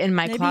toilet seat in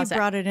my closet. Maybe you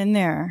brought it in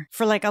there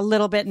for like a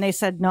little bit and they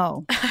said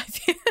no.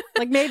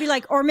 Like maybe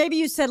like, or maybe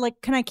you said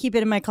like, can I keep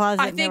it in my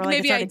closet? I think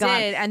maybe I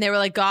did. And they were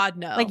like, God,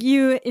 no. Like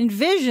you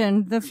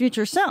envisioned the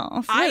future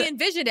self. I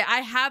envisioned it. I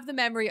have the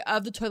memory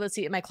of the toilet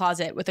seat in my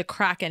closet with a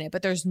crack in it,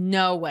 but there's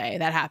no way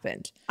that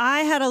happened.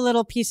 I had a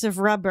little piece of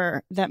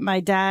rubber that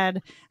my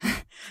dad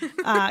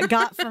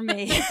got for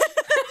me.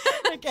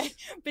 Okay,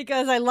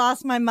 because I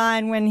lost my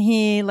mind when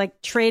he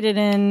like traded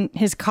in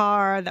his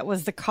car. That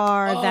was the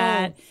car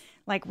that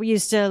like we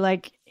used to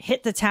like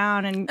hit the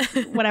town and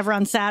whatever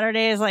on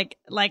Saturdays. Like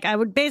I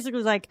would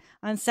basically like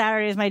on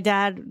Saturdays, my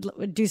dad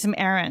would do some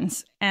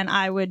errands and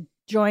I would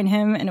join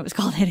him and it was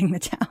called hitting the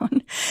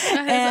town.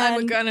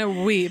 I'm gonna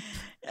weep.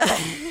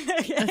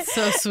 That's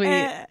so sweet.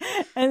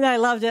 And I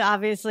loved it,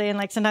 obviously. And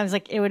like sometimes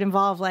like it would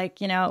involve like,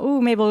 you know,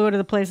 ooh, maybe we'll go to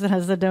the place that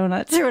has the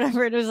donuts or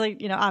whatever. It was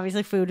like, you know,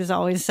 obviously food is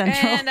always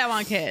central. And I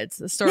want kids.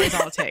 The story's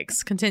all it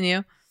takes.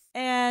 Continue.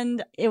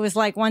 And it was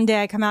like one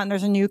day I come out and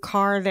there's a new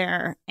car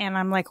there and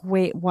I'm like,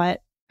 wait,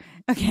 what?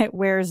 Okay,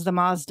 where's the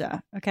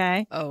Mazda?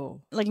 Okay.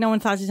 Oh. Like no one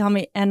thought to tell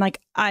me. And like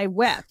I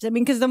wept. I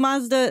mean, because the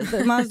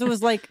Mazda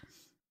was like,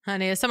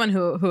 honey, as someone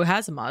who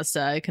has a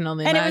Mazda, I can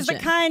only imagine. And it was the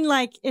kind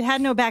like it had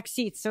no back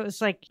seats, so it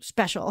was like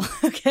special.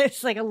 Okay,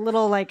 it's like a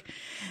little like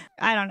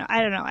I don't know.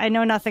 I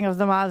know nothing of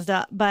the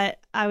Mazda, but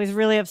I was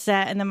really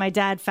upset. And then my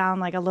dad found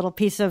like a little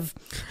piece of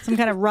some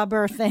kind of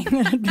rubber thing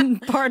that had been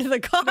part of the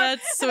car.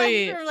 That's sweet. And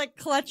I remember like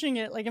clutching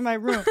it like in my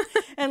room,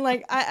 and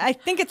like I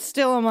think it's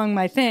still among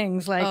my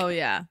things. Like oh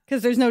yeah,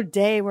 because there's no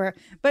day where.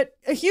 But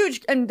a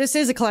huge, and this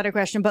is a clutter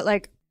question, but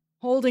like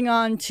holding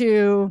on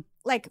to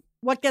like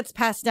what gets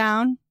passed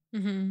down.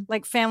 Mm-hmm.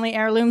 Like family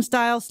heirloom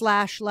style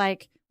 /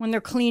 like when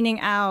they're cleaning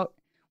out.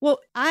 Well,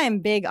 I am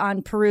big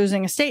on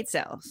perusing estate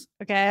sales.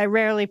 Okay. I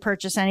rarely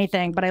purchase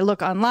anything, but I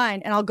look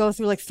online and I'll go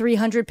through like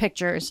 300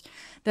 pictures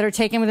that are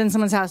taken within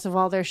someone's house of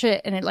all their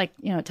shit. And it like,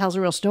 you know, it tells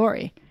a real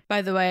story.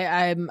 By the way,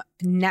 I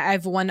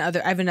have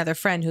another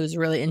friend who's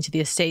really into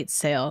the estate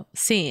sale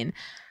scene.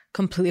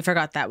 Completely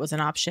forgot that was an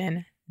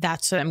option.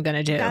 That's what I'm going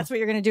to do. That's what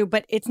you're going to do.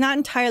 But it's not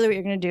entirely what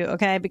you're going to do,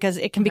 okay? Because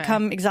it can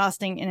become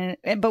exhausting,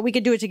 but we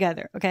could do it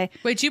together, okay?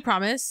 Wait, do you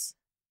promise?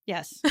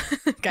 Yes.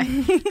 Okay.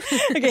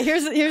 Okay,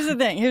 here's the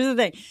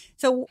thing.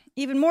 So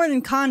even more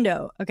than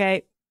condo,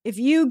 okay? If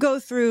you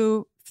go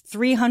through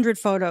 300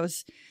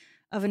 photos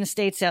of an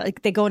estate sale,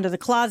 like they go into the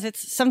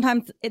closets.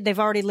 Sometimes they've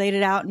already laid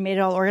it out and made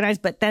it all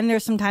organized, but then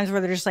there's some times where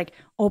they're just like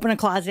open a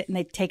closet and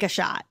they take a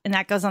shot and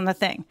that goes on the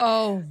thing.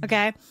 Oh,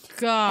 okay.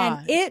 God.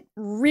 And it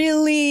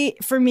really,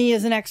 for me,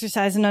 is an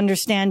exercise in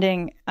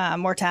understanding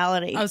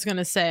mortality. I was going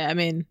to say, I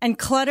mean. And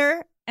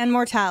clutter and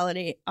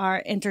mortality are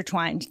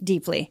intertwined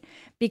deeply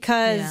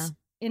because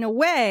in a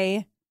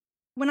way,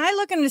 when I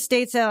look at an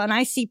estate sale and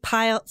I see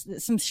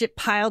some shit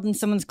piled in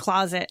someone's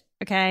closet,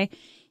 okay,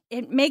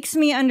 it makes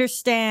me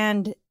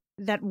understand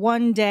that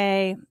one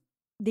day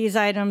these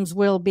items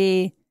will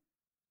be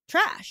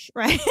trash,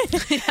 right?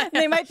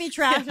 They might be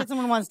trash that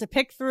someone wants to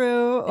pick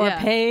through or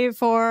pay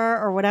for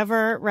or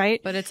whatever,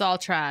 right? But it's all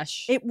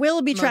trash. It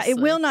will be trash. It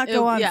will not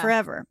go on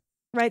forever,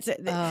 right? So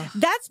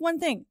that's one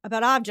thing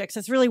about objects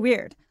that's really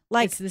weird.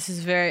 Like this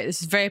is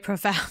very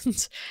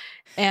profound.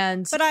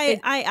 And but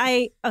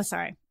I was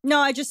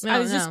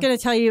just going to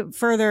tell you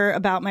further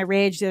about my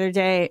rage the other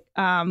day.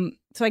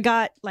 So I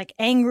got like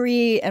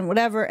angry and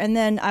whatever, and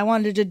then I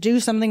wanted to do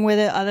something with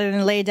it other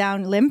than lay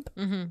down limp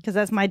because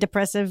that's my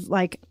depressive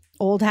like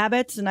old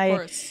habits. And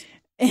I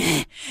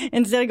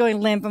instead of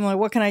going limp, I'm like,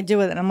 what can I do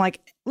with it? And I'm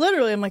like,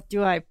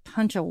 do I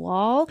punch a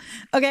wall?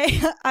 Okay.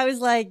 I was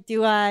like,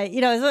 do I,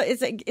 you know,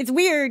 it's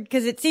weird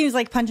because it seems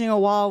like punching a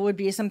wall would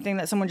be something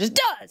that someone just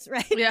does,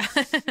 right? Yeah.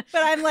 But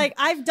I'm like,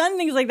 I've done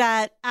things like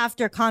that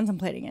after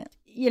contemplating it,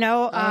 you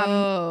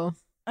know?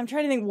 I'm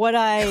trying to think what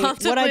I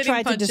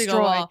tried to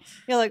destroy.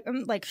 Yeah,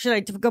 like should I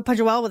go punch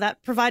a wall? Will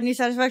that provide any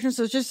satisfaction?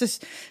 So it's just this,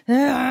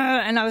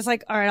 and I was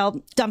like, all right,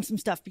 I'll dump some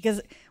stuff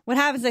because what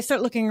happens? I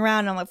start looking around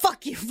and I'm like,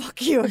 fuck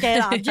you, okay,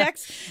 at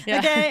objects,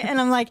 okay, and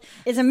I'm like,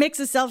 it's a mix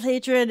of self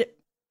hatred.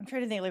 I'm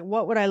trying to think like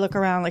what would I look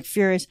around like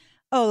furious?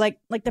 Oh, like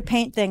the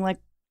paint thing, like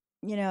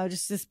you know,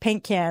 just this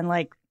paint can,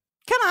 like.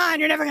 Come on,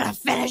 you're never gonna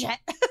finish it.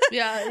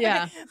 Yeah.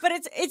 Okay. But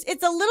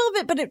it's a little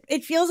bit, but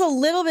it feels a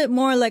little bit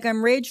more like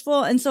I'm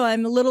rageful, and so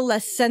I'm a little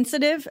less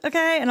sensitive,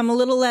 okay? And I'm a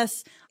little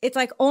less. It's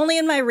like only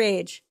in my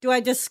rage do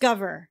I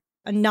discover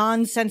a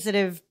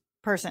non-sensitive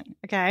person,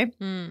 okay,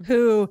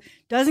 who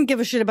doesn't give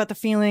a shit about the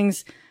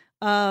feelings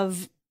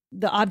of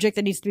the object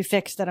that needs to be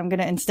fixed that I'm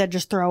gonna instead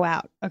just throw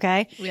out,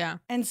 okay? Yeah.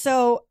 And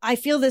so I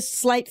feel this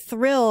slight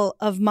thrill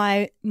of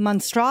my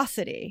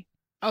monstrosity.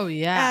 Oh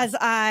yeah. As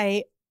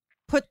I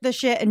put the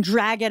shit and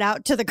drag it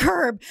out to the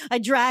curb. I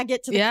drag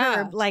it to the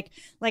curb, like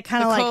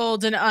kind of like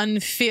cold and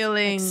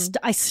unfeeling.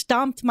 I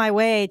stomped my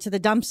way to the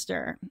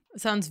dumpster.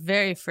 Sounds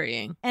very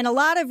freeing. And a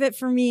lot of it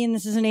for me, and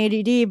this is an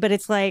ADD, but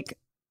it's like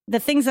the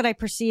things that I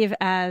perceive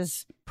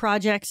as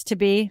projects to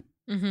be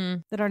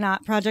that are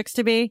not projects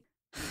to be.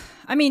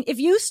 I mean, if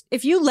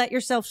you let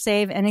yourself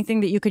save anything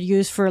that you could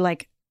use for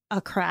like a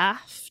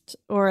craft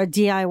or a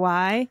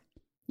DIY,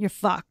 you're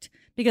fucked,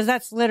 because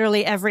that's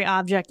literally every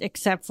object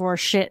except for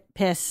shit,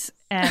 piss,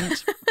 and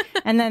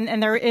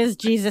and there is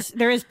Jesus,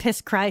 there is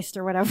piss Christ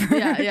or whatever.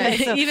 Yeah.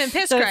 So, even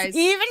piss Christ.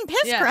 Even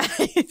piss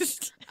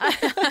Christ.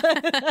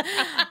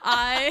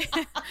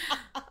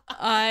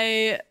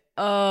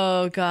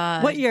 Oh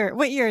God. What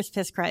year is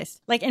Piss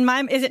Christ? Like in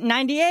my, is it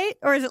 98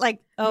 or is it like,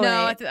 oh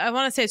no, I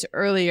want to say it's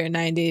earlier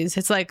 90s.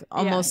 It's like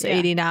almost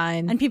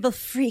 89. And people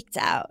freaked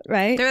out,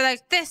 right? They were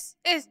like, this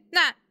is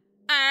not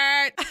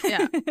art.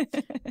 Yeah.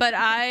 But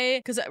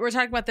because we're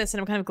talking about this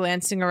and I'm kind of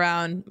glancing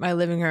around my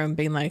living room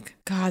being like,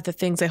 God, the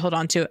things I hold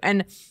on to.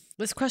 And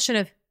this question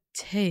of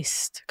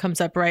taste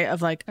comes up, right?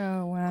 Of like,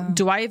 oh wow,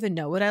 do I even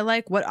know what I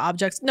like? What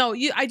objects? No,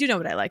 I do know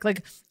what I like.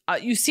 Like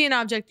you see an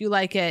object, you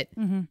like it.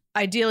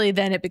 Ideally,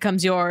 then it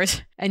becomes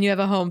yours and you have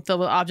a home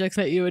filled with objects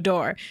that you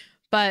adore.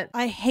 But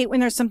I hate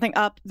when there's something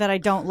up that I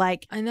don't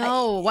like. I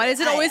know. Why does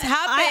it always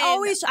happen?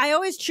 I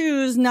always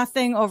choose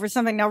nothing over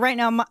something. Now, right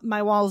now,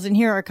 my walls in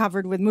here are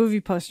covered with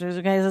movie posters.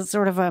 Okay, so it's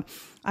sort of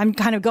I'm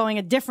kind of going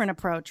a different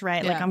approach,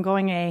 right? Yeah. Like I'm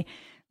going a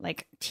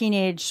like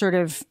teenage sort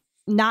of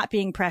not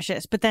being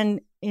precious, but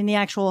then in the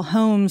actual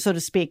home, so to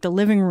speak, the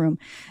living room,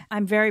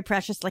 I'm very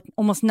precious. Like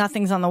almost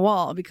nothing's on the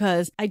wall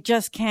because I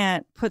just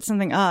can't put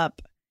something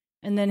up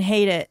and then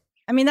hate it.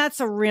 I mean, that's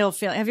a real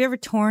feeling. Have you ever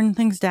torn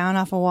things down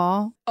off a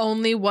wall?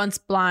 Only once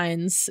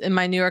blinds in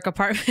my New York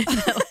apartment.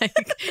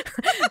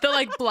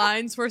 The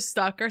blinds were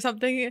stuck or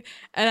something.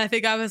 And I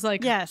think I was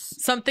like, yes,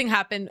 something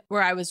happened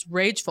where I was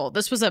rageful.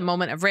 This was a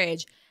moment of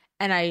rage.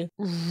 And I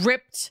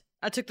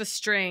took the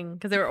string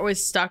because they were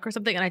always stuck or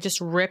something. And I just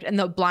ripped and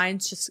the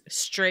blinds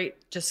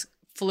just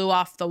flew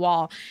off the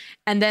wall.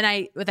 And then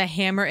I, with a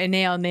hammer and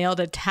nail, nailed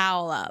a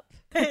towel up.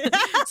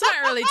 It's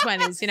my early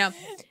 20s, you know,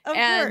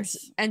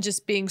 and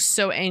just being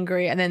so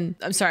angry. And then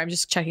I'm sorry, I'm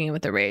just checking in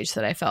with the rage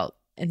that I felt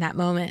in that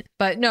moment.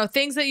 But no,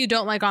 things that you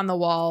don't like on the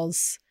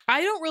walls,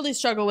 I don't really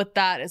struggle with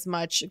that as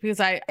much because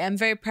I am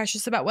very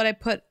precious about what I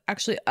put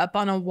actually up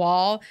on a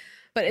wall.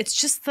 But it's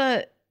just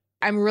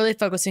I'm really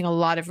focusing a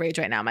lot of rage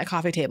right now on my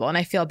coffee table, and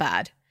I feel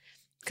bad.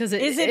 Is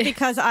it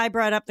because I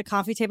brought up the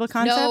coffee table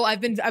concept? No,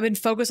 I've been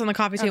focused on the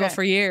coffee table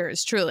for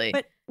years, truly.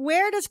 But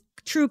where does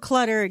true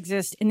clutter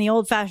exist in the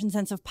old-fashioned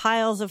sense of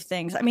piles of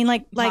things? I mean,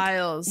 like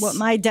piles. What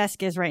my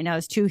desk is right now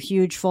is 2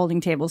 huge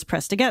folding tables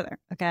pressed together,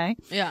 okay?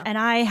 Yeah. And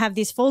I have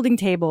these folding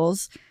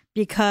tables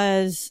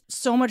because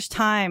so much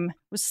time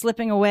was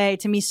slipping away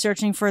to me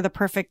searching for the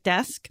perfect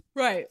desk.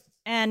 Right.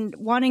 And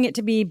wanting it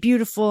to be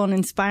beautiful and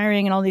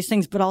inspiring and all these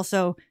things, but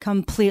also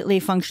completely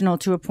functional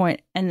to a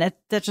point. And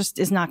that just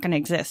is not going to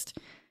exist.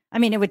 I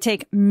mean, it would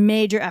take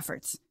major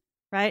efforts,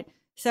 right?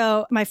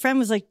 So my friend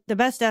was like, the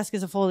best desk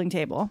is a folding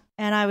table.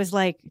 And I was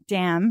like,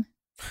 damn.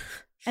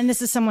 And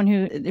this is someone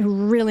who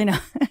really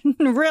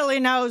really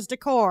knows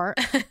decor.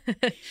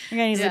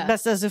 Again, he's the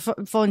best desk is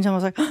a folding table. I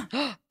was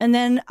like, and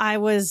then I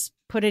was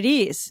put at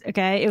ease.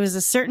 Okay. It was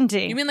a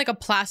certainty. You mean like a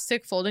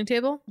plastic folding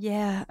table?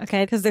 Yeah.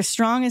 Okay. Because they're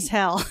strong as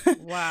hell.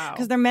 Wow.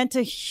 Because they're meant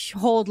to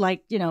hold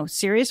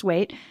serious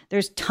weight.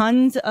 There's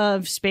tons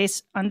of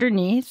space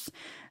underneath.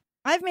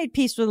 I've made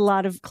peace with a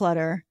lot of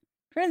clutter.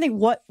 I'm trying to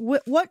think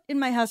what in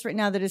my house right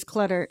now that is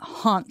clutter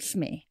haunts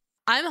me.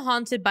 I'm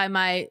haunted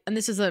by and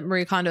this is a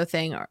Marie Kondo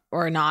thing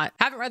or not.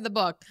 Haven't read the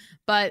book,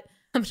 but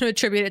I'm going to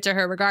attribute it to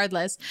her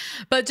regardless.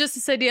 But just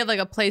this idea of like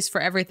a place for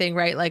everything,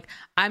 right? Like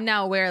I'm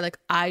now aware, like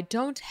I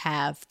don't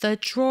have the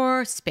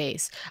drawer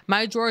space.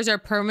 My drawers are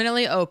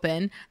permanently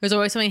open. There's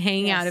always something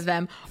hanging out of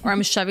them, or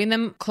I'm shoving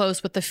them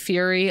close with the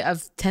fury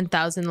of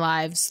 10,000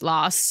 lives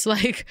lost.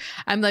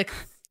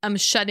 I'm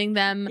shutting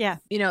them. Yeah.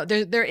 You know,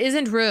 there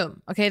isn't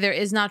room. Okay. There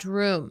is not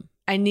room.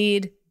 I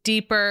need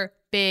deeper,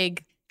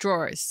 big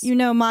drawers.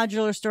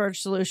 Modular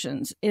storage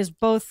solutions is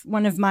both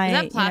one of my. Is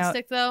that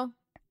plastic though?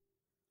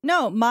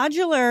 No,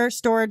 modular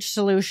storage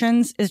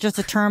solutions is just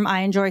a term I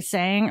enjoy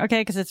saying,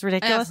 okay, because it's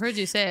ridiculous. I've heard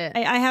you say it.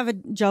 I have a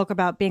joke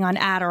about being on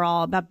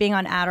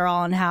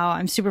Adderall and how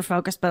I'm super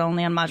focused, but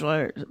only on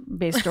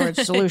modular-based storage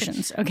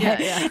solutions, okay?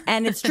 Yeah.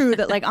 And it's true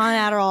that, like, on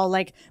Adderall,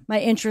 like, my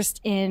interest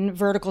in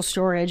vertical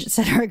storage, et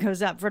cetera,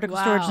 goes up. Vertical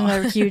storage is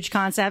another huge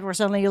concept where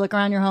suddenly you look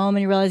around your home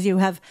and you realize you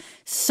have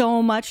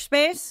so much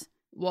space.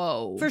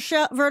 Whoa. For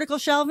vertical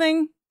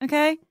shelving,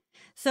 okay?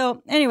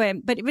 So anyway,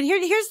 but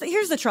here's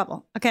the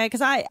trouble, okay?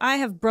 Because I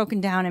have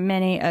broken down in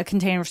many a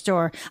Container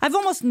Store. I've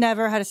almost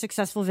never had a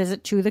successful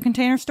visit to the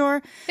Container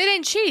Store. It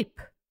ain't cheap.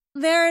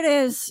 There it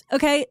is.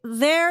 Okay,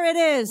 there it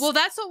is. Well,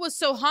 that's what was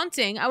so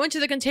haunting. I went to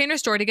the Container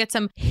Store to get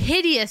some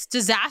hideous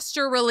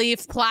disaster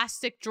relief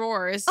plastic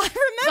drawers. I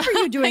remember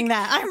you doing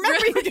that. I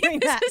remember you doing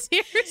that. This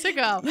is years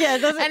ago. Yeah,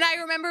 and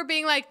I remember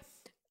being like,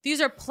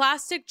 These are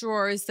plastic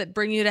drawers that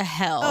bring you to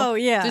hell. Oh,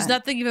 yeah. There's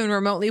nothing even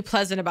remotely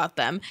pleasant about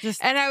them.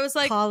 And I was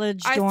like,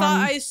 college I dorm.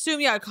 thought, I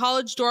assumed,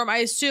 college dorm. I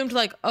assumed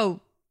like, oh,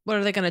 what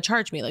are they going to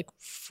charge me? Like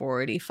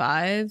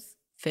 $45,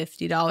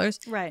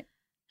 $50? Right.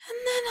 And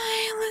then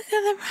I look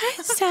at the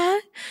price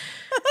tag.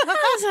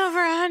 That's over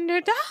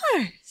 $100.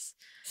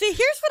 See, here's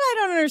what I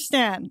don't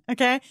understand.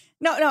 Okay.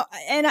 No.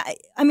 And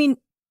I mean,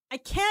 I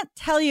can't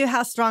tell you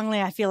how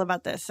strongly I feel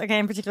about this. Okay.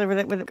 In particular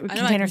with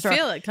Container Store. I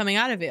feel it coming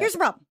out of you. Here's the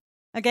problem.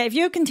 Okay. If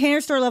you have Container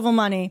Store level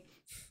money,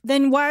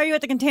 then why are you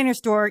at the Container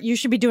Store? You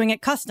should be doing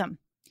it custom.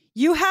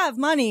 You have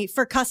money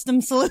for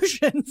custom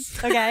solutions.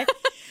 Okay.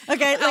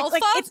 Okay.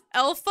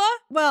 Elfa?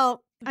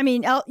 Well, I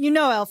mean,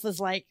 Elfa's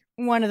like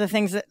one of the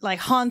things that like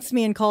haunts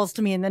me and calls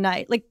to me in the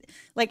night. Like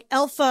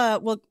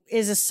Elfa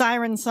is a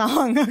siren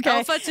song. Okay.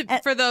 Elfa,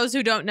 for those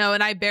who don't know,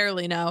 and I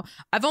barely know,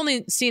 I've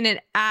only seen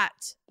it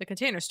at the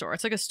Container Store.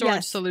 It's like a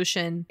storage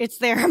solution. It's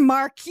their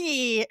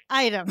marquee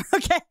item.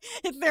 Okay.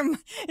 It's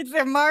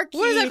their marquee.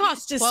 What does it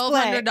cost?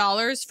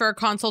 $1,200 for a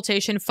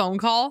consultation phone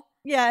call?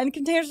 Yeah, and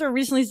Container Store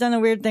recently has done a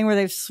weird thing where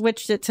they've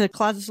switched it to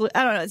closet.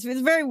 I don't know. It's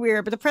very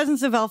weird, but the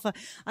presence of Elfa,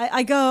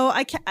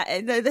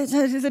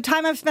 the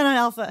time I've spent on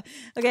Elfa.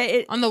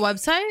 Okay. On the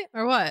website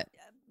or what?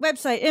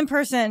 Website, in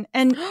person,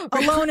 and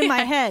alone in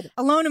my head.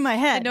 Alone in my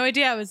head. I had no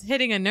idea I was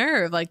hitting a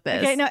nerve like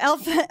this. Okay, no,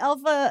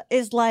 Elfa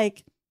is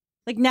like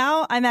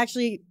now I'm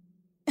actually,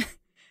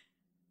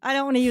 I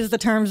don't want to use the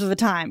terms of the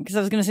time because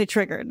I was going to say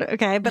triggered.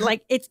 Okay. But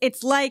like,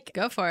 it's like.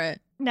 Go for it.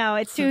 No,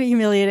 it's too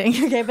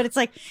humiliating. Okay. But it's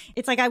like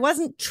I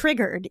wasn't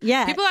triggered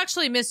yet. People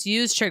actually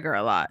misuse trigger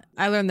a lot.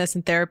 I learned this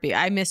in therapy.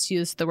 I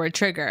misused the word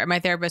trigger. And my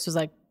therapist was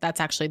like, that's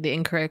actually the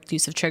incorrect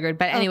use of triggered.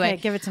 But anyway. Okay,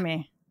 give it to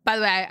me. By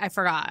the way, I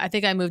forgot. I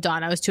think I moved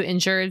on. I was too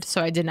injured,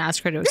 so I didn't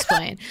ask her to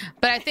explain.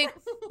 But I think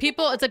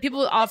people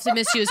often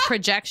misuse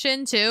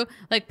projection too.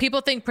 Like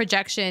people think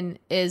projection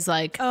is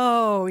like,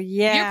 oh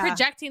yeah, you're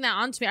projecting that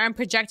onto me. I'm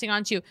projecting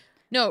onto you.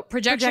 No,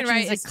 projection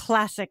right, is a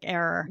classic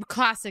error.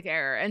 Classic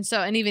error.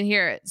 And even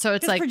here, so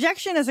it's like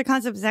projection as a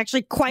concept is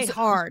actually quite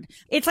hard.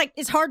 It's like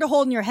it's hard to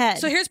hold in your head.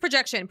 So here's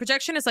projection.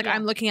 Projection is like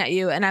I'm looking at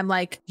you and I'm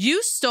like,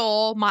 you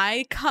stole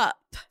my cup.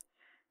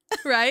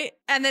 Right?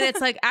 And then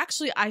it's like,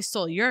 actually, I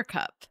stole your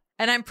cup.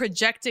 And I'm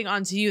projecting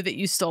onto you that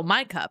you stole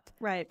my cup.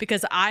 Right.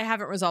 Because I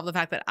haven't resolved the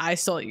fact that I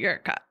stole your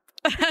cup.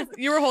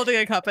 You were holding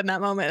a cup in that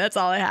moment. That's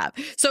all I have.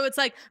 So it's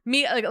like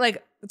me,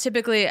 like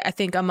typically, I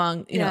think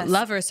among, you know,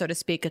 lovers, so to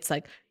speak, it's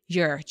like,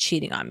 you're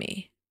cheating on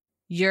me.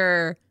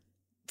 You're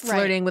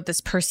flirting with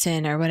this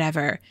person or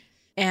whatever.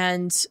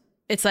 And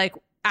it's like,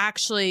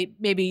 actually,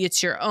 maybe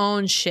it's your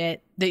own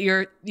shit that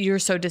you're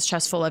so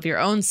distrustful of your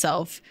own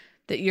self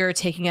that you're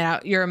taking it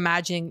out, you're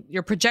imagining,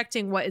 you're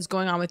projecting what is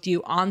going on with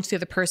you onto the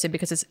other person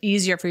because it's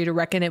easier for you to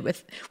reckon it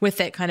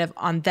with it kind of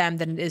on them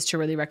than it is to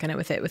really reckon it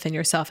with it within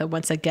yourself. And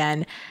once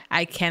again,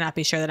 I cannot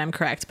be sure that I'm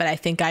correct, but I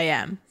think I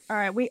am. All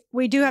right,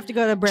 we do have to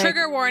go to break.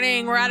 Trigger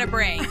warning, we're at a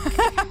break.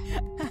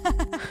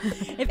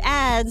 If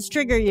ads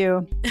trigger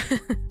you,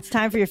 it's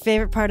time for your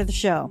favorite part of the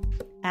show,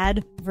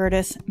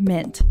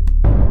 Advertisement.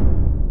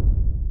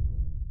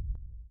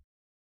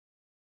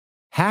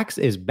 Hacks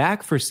is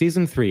back for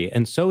season 3,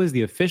 and so is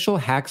the official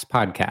Hacks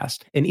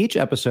podcast. In each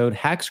episode,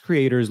 Hacks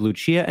creators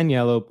Lucia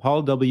Aniello,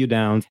 Paul W.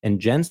 Downs, and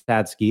Jen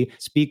Statsky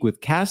speak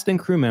with cast and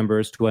crew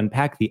members to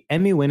unpack the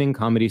Emmy-winning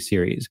comedy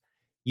series.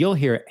 You'll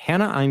hear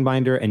Hannah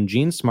Einbinder and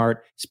Jean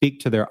Smart speak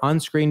to their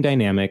on-screen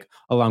dynamic,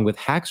 along with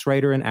Hacks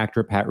writer and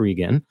actor Pat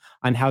Regan,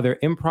 on how their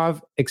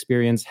improv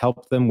experience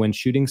helped them when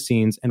shooting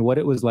scenes and what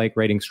it was like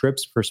writing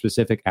scripts for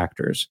specific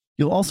actors.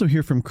 You'll also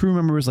hear from crew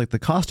members like the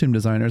costume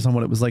designers on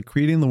what it was like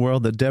creating the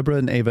world that Deborah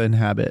and Ava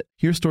inhabit.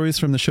 Hear stories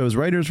from the show's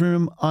writer's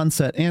room,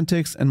 on-set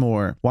antics, and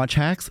more. Watch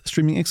Hacks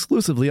streaming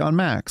exclusively on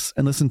Max,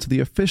 and listen to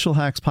the official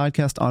Hacks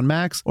podcast on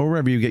Max or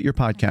wherever you get your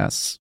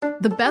podcasts.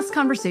 The best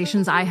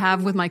conversations I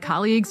have with my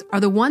colleagues are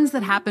the ones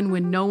that happen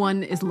when no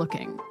one is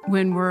looking,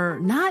 when we're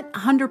not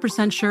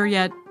 100% sure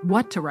yet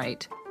what to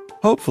write.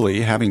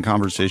 Hopefully, having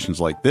conversations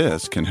like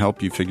this can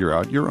help you figure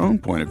out your own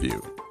point of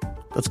view.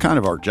 That's kind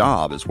of our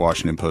job as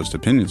Washington Post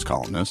opinions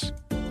columnists.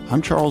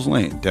 I'm Charles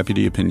Lane,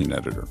 Deputy Opinion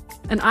Editor.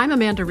 And I'm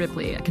Amanda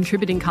Ripley, a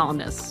contributing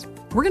columnist.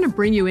 We're going to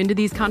bring you into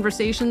these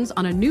conversations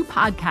on a new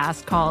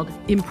podcast called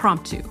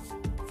Impromptu.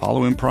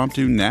 Follow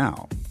Impromptu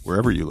now,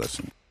 wherever you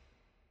listen.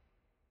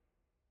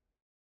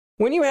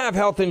 When you have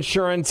health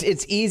insurance,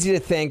 it's easy to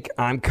think,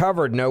 I'm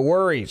covered, no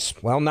worries.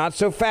 Well, not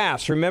so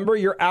fast. Remember,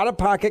 your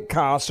out-of-pocket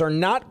costs are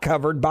not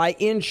covered by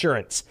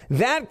insurance.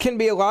 That can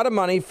be a lot of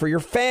money for your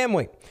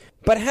family.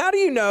 But how do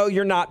you know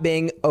you're not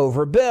being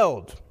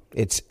overbilled?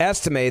 It's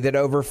estimated that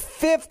over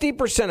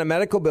 50% of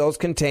medical bills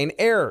contain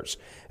errors.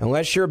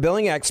 Unless you're a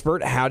billing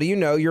expert, how do you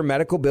know your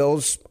medical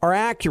bills are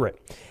accurate?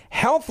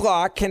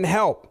 HealthLock can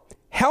help.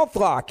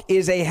 HealthLock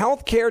is a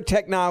healthcare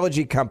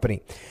technology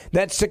company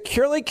that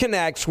securely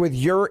connects with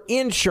your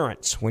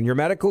insurance. When your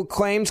medical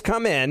claims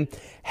come in,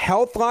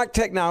 HealthLock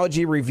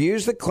technology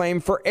reviews the claim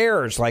for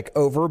errors like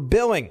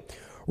overbilling,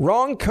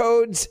 wrong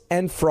codes,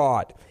 and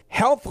fraud.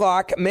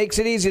 HealthLock makes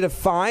it easy to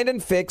find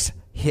and fix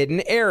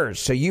hidden errors,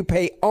 so you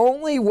pay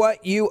only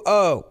what you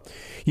owe.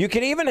 You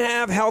can even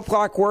have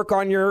HealthLock work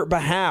on your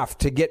behalf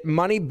to get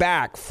money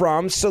back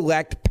from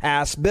select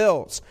past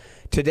bills.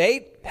 To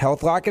date,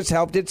 HealthLock has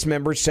helped its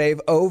members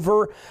save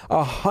over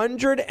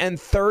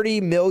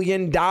 $130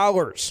 million.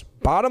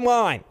 Bottom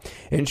line,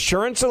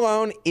 insurance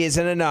alone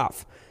isn't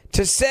enough.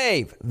 To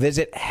save,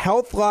 visit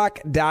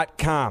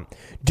healthlock.com.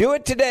 Do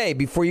it today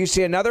before you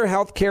see another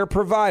healthcare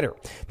provider.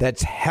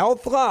 That's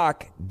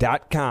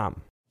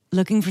healthlock.com.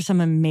 Looking for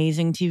some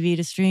amazing TV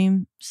to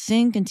stream?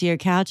 Sink into your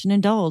couch and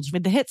indulge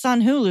with the hits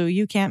on Hulu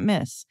you can't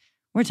miss.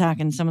 We're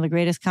talking some of the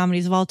greatest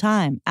comedies of all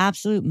time,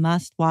 absolute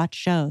must-watch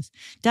shows.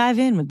 Dive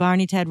in with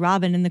Barney, Ted,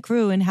 Robin, and the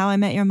crew in How I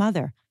Met Your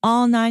Mother.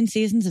 All 9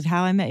 seasons of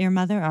How I Met Your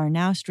Mother are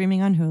now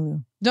streaming on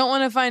Hulu. Don't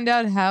want to find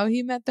out how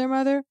he met their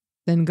mother?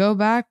 Then go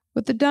back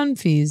with the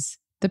Dunphys,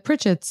 the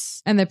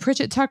Pritchetts, and the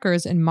Pritchett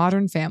Tuckers in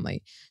Modern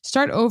Family.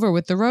 Start over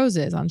with the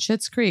Roses on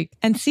Schitt's Creek.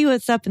 And see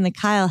what's up in the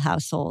Kyle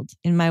household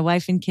in My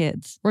Wife and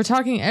Kids. We're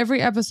talking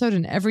every episode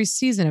and every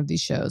season of these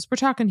shows. We're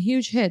talking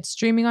huge hits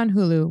streaming on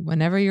Hulu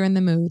whenever you're in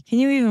the mood. Can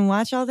you even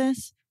watch all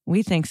this?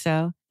 We think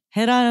so.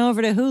 Head on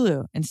over to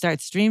Hulu and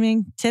start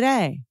streaming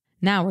today.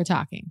 Now we're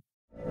talking.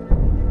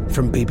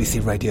 From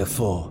BBC Radio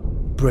 4,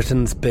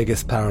 Britain's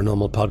biggest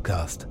paranormal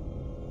podcast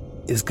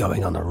is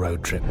going on a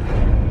road trip.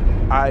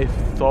 I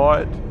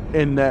thought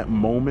in that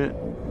moment,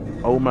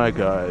 oh my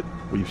God,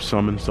 we've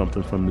summoned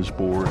something from this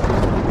board.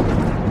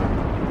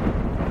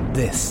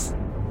 This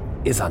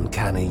is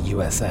Uncanny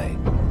USA.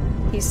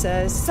 He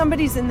says,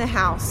 somebody's in the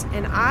house,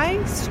 and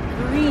I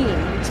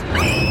screamed.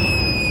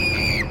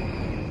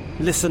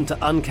 Listen to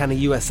Uncanny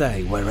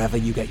USA wherever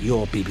you get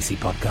your BBC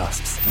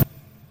podcasts,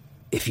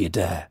 if you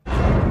dare.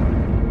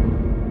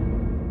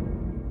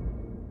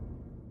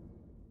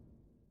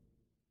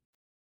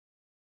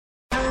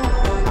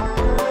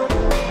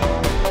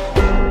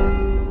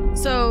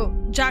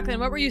 Jacqueline,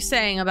 what were you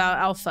saying about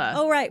Alpha?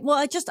 Oh, right. Well,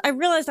 I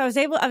realized I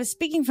was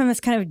speaking from this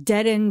kind of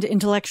dead-end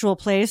intellectual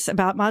place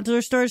about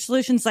modular storage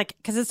solutions, like,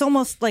 because it's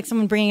almost like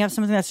someone bringing up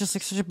something that's just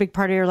like such a big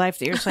part of your life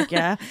that you're just like,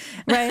 yeah,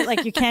 right?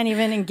 Like you can't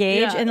even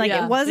engage. Yeah, and like,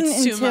 yeah, it wasn't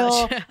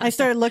until I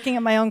started looking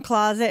at my own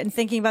closet and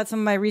thinking about some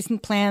of my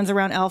recent plans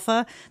around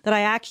Alpha that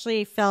I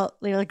actually felt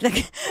like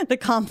the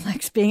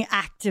complex being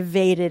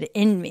activated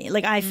in me.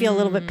 Like I feel a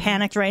little bit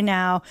panicked right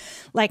now,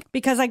 like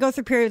because I go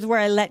through periods where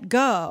I let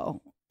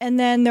go. And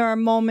then there are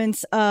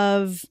moments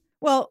of,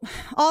 well,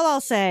 all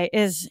I'll say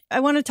is I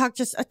want to talk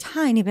just a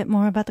tiny bit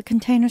more about the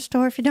Container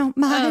Store, if you don't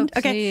mind. Oh,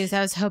 please. Okay.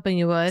 I was hoping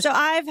you would. So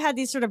I've had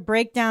these sort of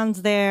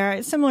breakdowns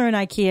there, similar in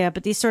IKEA,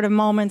 but these sort of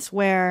moments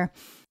where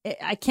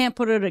I can't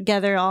put it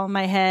together all in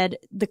my head.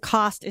 The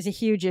cost is a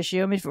huge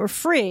issue. I mean, if it were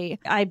free,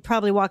 I'd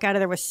probably walk out of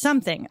there with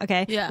something.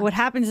 Okay. Yeah. What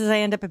happens is I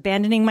end up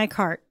abandoning my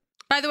cart.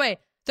 By the way,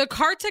 the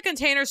cart to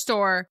Container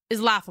Store is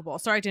laughable.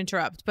 Sorry to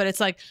interrupt, but it's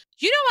like,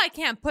 I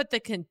can't put the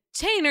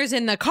containers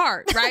in the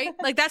cart, right?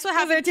 Like that's what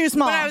happened. They're too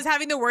small. When I was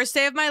having the worst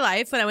day of my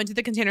life, when I went to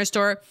the Container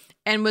Store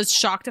and was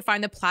shocked to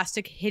find the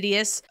plastic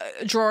hideous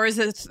drawers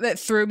that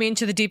threw me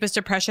into the deepest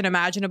depression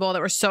imaginable,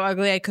 that were so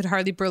ugly I could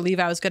hardly believe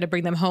I was going to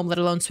bring them home, let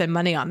alone spend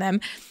money on them.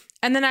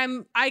 And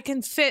then I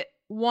can fit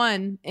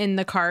one in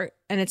the cart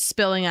and it's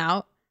spilling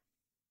out.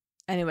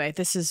 Anyway,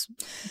 this is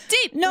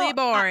deeply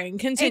boring.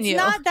 Continue. It's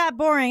not that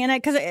boring,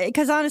 and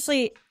because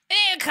honestly,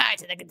 cart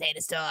to the Container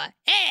Store.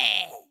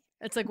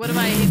 It's like, what am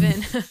I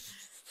even?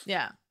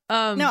 Yeah.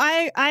 No,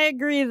 I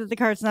agree that the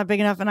cart's not big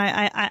enough, and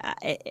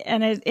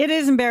it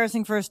is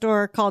embarrassing for a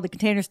store called the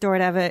Container Store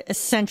to have an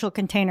essential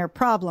container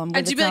problem.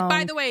 And to be like,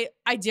 by the way,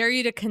 I dare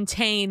you to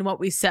contain what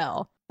we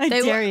sell. I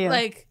dare you.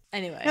 Like,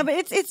 anyway. No, but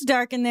it's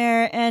dark in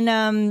there,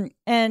 and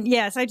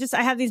yes,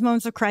 I have these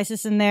moments of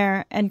crisis in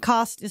there, and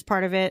cost is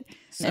part of it.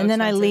 So and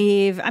then expensive. I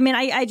leave. I mean,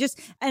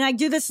 I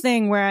do this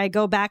thing where I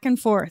go back and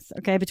forth,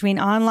 okay, between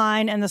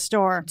online and the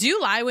store. Do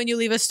you lie when you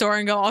leave a store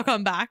and go, I'll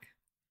come back?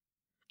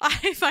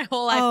 My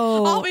whole life,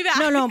 I'll be back.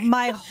 No,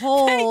 my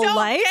whole I don't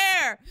life.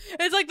 care.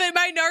 It's like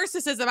my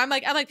narcissism. I'm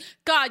like,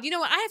 God, you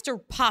know what? I have to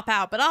pop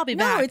out, but I'll be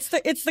back.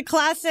 No, it's the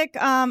classic.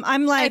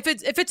 I'm like,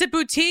 if it's a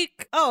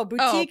boutique. Oh,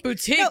 boutique,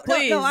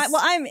 please. No,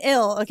 I'm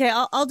ill. Okay,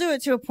 I'll do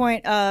it to a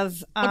point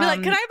of. I'll be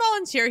like, can I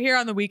volunteer here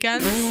on the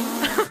weekends?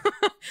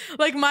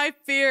 Like my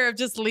fear of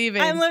just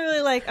leaving.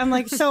 I'm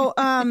like, so,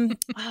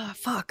 oh,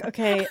 fuck.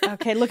 Okay.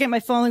 Look at my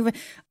phone.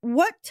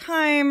 What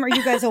time are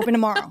you guys open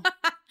tomorrow?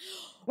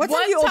 What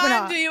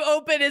time do you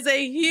open is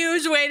a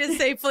huge way to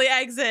safely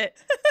exit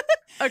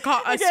a space of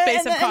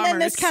commerce. And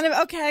then it's kind of,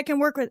 okay, I can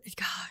work with,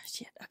 gosh,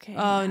 shit, okay.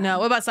 Oh, no.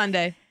 What about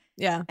Sunday?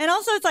 Yeah. And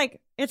also it's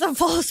like, it's a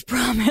false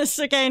promise,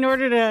 okay, in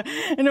order to,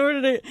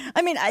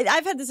 I mean,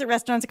 I've had this at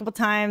restaurants a couple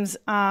times,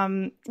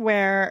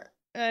 where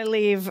I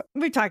leave.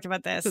 We talked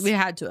about this. We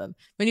had to have.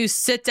 When you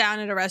sit down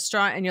at a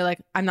restaurant and you're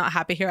like, I'm not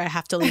happy here, I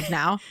have to leave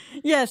now.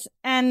 Yes,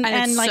 and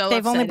like so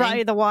they've only brought upsetting.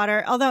 you the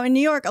water. Although in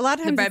New York, a lot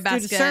of The times bread it's due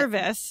to basket.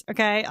 service.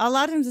 Okay, a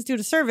lot of times it's due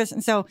to service.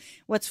 And so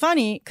what's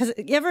funny, because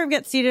you ever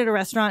get seated at a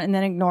restaurant and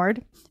then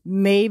ignored?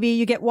 Maybe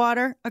you get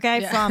water,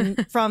 okay, Yeah.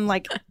 from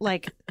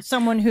like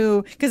someone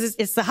who, because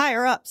it's the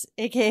higher ups,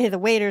 aka the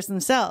waiters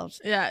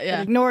themselves. Yeah,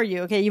 that ignore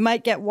you. Okay, you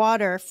might get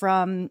water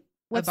from.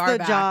 What's bar the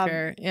back job?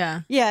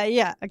 Yeah.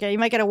 Okay, you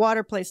might get a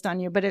water placed on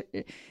you, but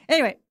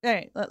anyway. All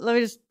right, let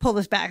me just pull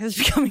this back. It's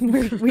becoming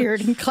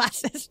weird and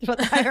classist about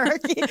the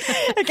hierarchy.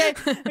 Okay.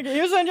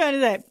 Here's what I'm trying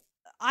to say.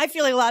 I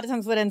feel like a lot of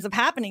times what ends up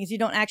happening is you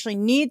don't actually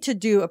need to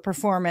do a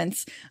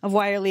performance of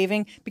why you're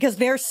leaving because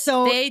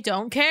they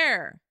don't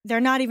care. They're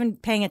not even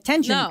paying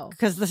attention No.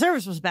 because the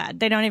service was bad.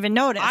 They don't even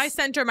notice. I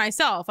center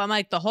myself. I'm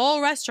like, the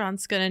whole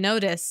restaurant's going to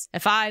notice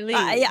if I leave.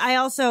 I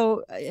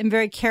also am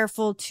very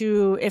careful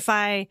to, if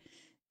I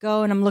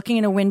go and I'm looking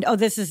in a window. Oh,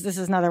 this is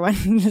another one.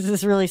 This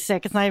is really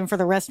sick. It's not even for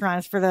the restaurant.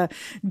 It's for the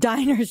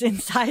diners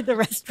inside the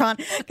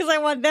restaurant because I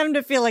want them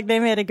to feel like they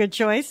made a good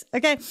choice.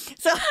 Okay.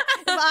 So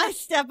if I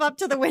step up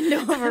to the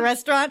window of a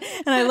restaurant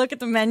and I look at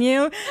the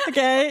menu,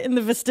 okay, in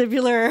the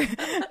vestibular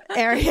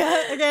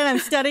area, again, I'm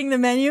studying the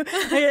menu.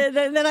 Okay,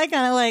 then I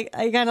kind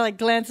of like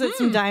glance at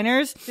some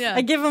diners. Yeah.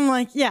 I give them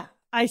like, yeah.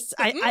 I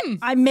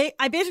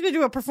basically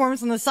do a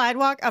performance on the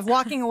sidewalk of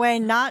walking away,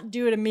 not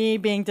due to me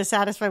being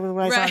dissatisfied with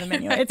what I saw on the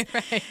menu.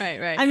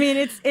 Right. I mean,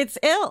 it's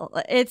ill.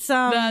 It's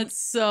that's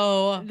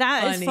so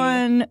that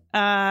funny. is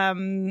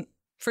fun.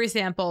 Free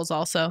samples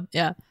also.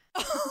 Yeah.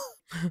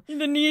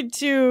 The need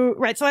to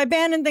So I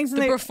abandoned things.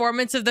 The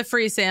performance of the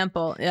free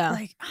sample. Yeah.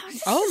 Like,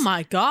 oh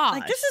my god.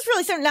 Like this is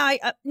really something.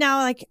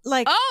 Now,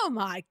 like. Oh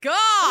my god.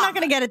 I'm not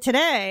gonna get it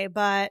today,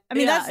 but I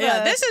mean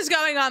this is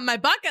going on my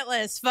bucket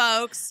list,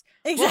 folks.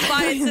 Exactly. We'll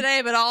buy it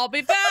today, but I'll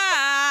be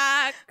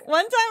back.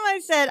 One time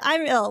I said,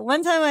 I'm ill.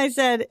 One time I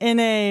said in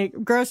a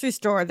grocery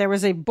store, there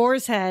was a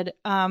Boar's Head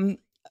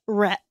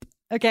rep.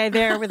 Okay,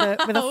 there with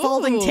a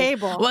folding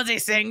table. Was he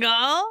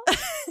single?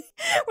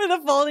 With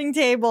a folding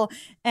table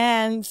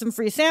and some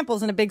free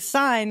samples and a big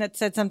sign that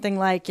said something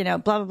like, blah,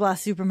 blah, blah,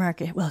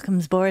 supermarket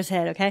welcomes Boar's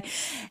Head. Okay.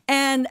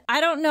 And I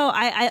don't know.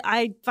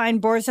 I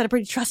find Boar's Head a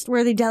pretty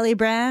trustworthy deli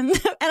brand.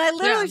 And I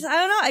literally, I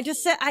don't know. I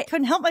just said, I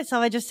couldn't help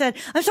myself. I just said,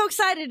 I'm so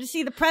excited to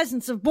see the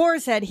presence of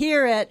Boar's Head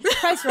here at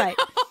Price Right.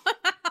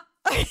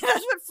 That's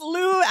what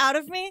flew out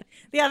of me.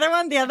 The other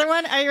one,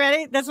 are you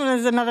ready? This one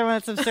is another one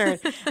that's absurd.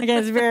 Again,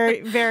 it's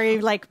very, very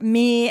like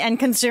me and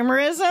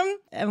consumerism.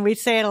 And we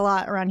say it a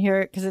lot around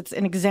here because it's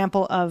an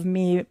example of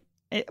me.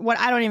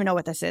 I don't even know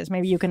what this is.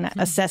 Maybe you can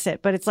assess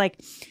it, but it's like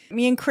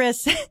me and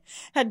Chris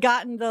had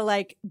gotten the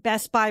like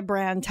Best Buy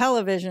brand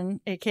television,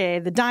 aka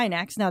the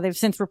Dynex. Now they've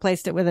since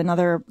replaced it with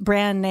another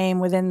brand name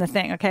within the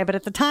thing. Okay. But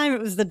at the time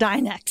it was the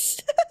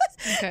Dynex.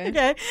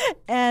 Okay.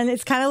 And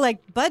it's kind of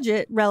like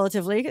budget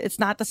relatively. It's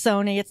not the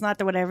Sony. It's not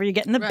the whatever. You're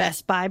getting the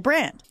Best Buy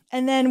brand.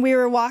 And then we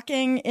were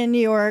walking in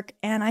New York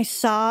and I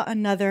saw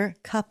another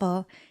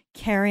couple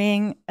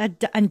carrying a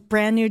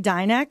brand new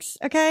Dynex,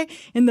 okay,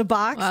 in the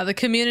box. Wow, the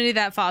community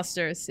that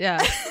fosters.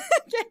 Yeah.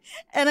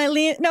 And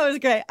it was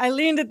great. I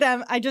leaned at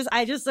them. I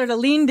just sort of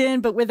leaned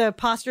in, but with a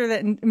posture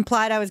that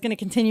implied I was going to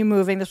continue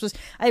moving. It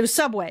was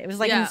Subway. It was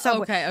like in the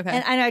Subway. Okay.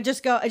 And I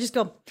just go,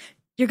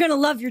 you're going to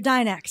love your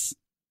Dynex.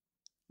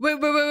 Wait.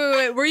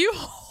 Were you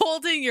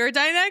holding your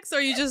Dynex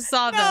or you just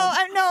saw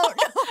them? No.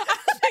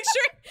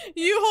 Picture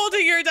you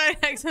holding your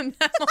Dynex and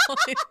them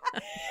holding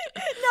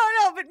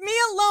No, but me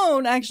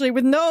alone, actually,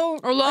 with no...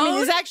 Alone? I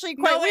mean, it's actually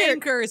quite no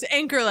weird.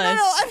 Anchorless.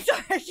 No, I'm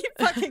sorry. I keep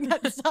fucking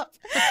that up.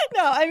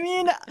 No, I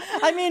mean,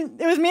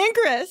 it was me and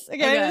Chris.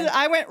 Okay.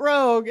 I went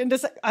rogue and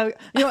just,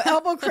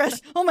 elbow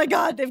Chris. Oh my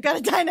God, they've got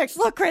a Dynex.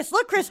 Look, Chris.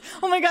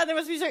 Oh my God, they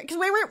must be... Because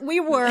we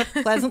were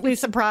pleasantly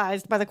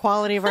surprised by the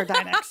quality of our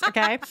Dynex,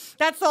 okay?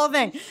 That's the whole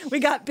thing. We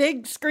got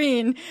big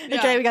screen,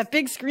 okay? Yeah. We got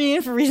big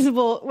screen for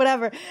reasonable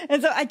whatever.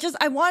 And so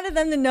I wanted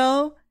them to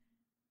know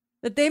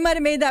that they might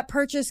have made that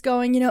purchase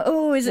going,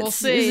 is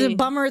it a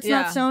bummer it's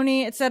not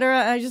Sony,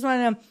 etc. I just want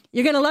to know,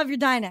 you're going to love your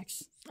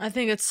Dynex. I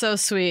think it's so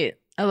sweet.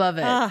 I love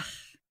it.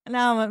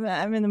 Now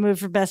I'm in the mood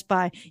for Best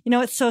Buy. You know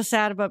what's so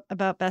sad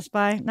about Best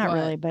Buy? Not What?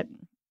 really, but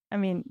I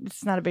mean,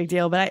 it's not a big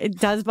deal, but it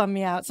does bum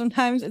me out.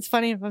 Sometimes it's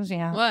funny, it bums me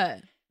out. What?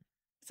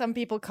 Some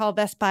people call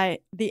Best Buy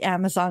the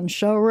Amazon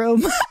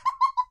showroom.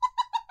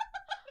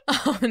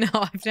 Oh no,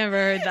 I've never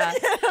heard that.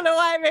 I don't know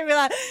why it made me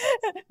laugh.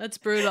 That's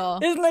brutal.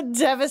 Isn't that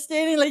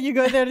devastating? Like you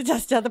go there to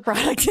test out the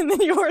product and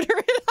then you order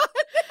it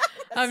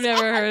on. I've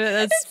never heard it.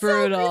 That's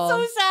brutal.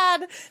 It's so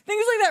sad.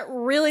 Things like that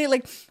really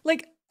like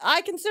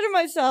I consider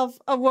myself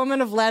a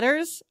woman of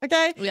letters,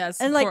 okay? Yes,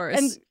 and of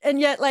course. And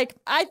yet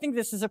I think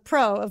this is a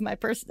pro of my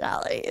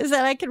personality is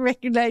that I can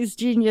recognize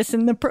genius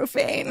in the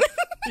profane.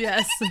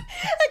 Yes. Okay,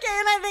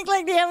 and I think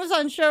the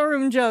Amazon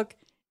showroom joke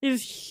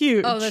is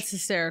huge. Oh, that's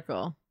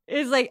hysterical.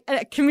 It's like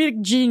a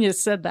comedic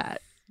genius said that.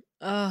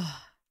 Ugh.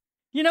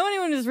 You know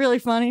anyone who's really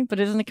funny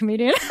but isn't a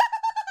comedian?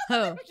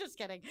 Oh, just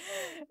kidding.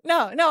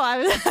 No, I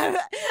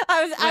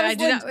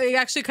was. You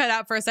actually cut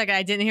out for a second.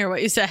 I didn't hear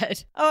what you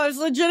said. Oh, I was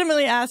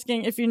legitimately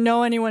asking if you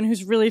know anyone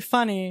who's really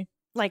funny,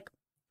 like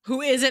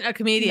who isn't a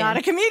comedian, not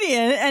a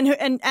comedian,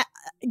 and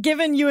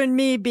given you and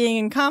me being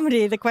in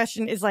comedy, the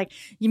question is like,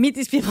 you meet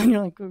these people and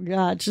you're like, oh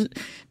God,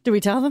 do we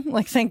tell them?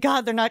 Like, thank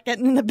God they're not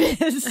getting in the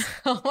biz.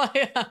 Oh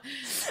my God.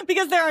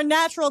 Because there are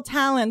natural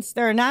talents.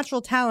 There are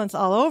natural talents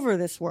all over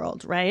this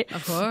world, right?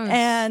 Of course.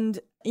 And,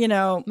 you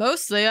know,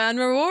 mostly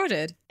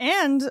unrewarded.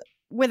 And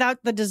without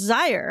the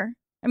desire,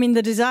 I mean,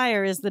 the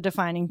desire is the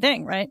defining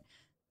thing, right?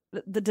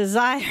 The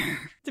desire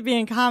to be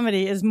in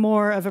comedy is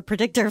more of a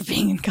predictor of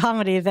being in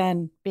comedy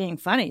than being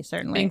funny,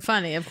 certainly. Being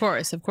funny, of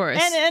course.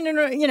 And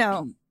you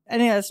know, I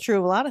think that's true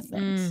of a lot of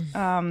things.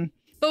 But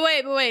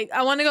wait.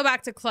 I want to go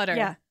back to clutter.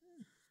 Yeah.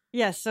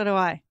 Yes, so do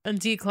I. And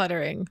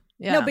decluttering.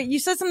 Yeah. No, but you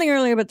said something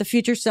earlier about the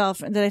future self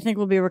that I think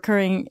will be a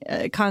recurring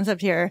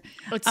concept here.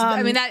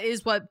 I mean, that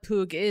is what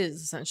Poog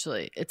is,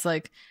 essentially. It's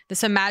like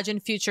this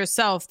imagined future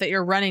self that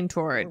you're running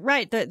toward.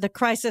 Right. The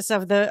crisis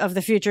of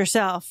the future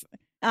self.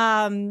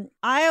 I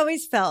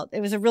always felt it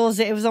was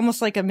it was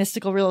almost like a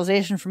mystical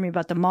realization for me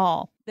about the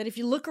mall, that if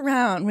you look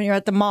around when you're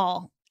at the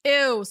mall.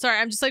 Ew, sorry,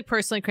 I'm just like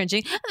personally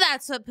cringing.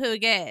 That's what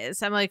Poog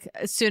is. I'm like,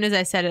 as soon as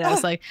I said it, I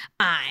was like,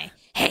 I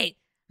hate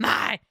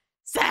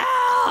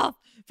myself.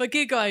 But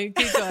keep going.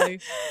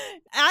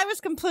 I was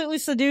completely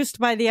seduced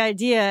by the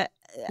idea.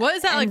 What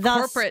is that like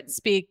corporate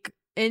speak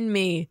in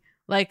me?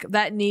 Like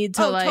that need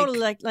to totally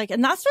like,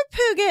 and that's what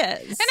Poog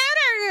is. And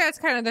that's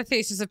kind of the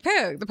thesis of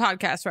Poog, the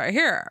podcast right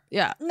here.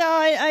 Yeah. No,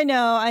 I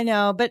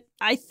know, but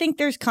I think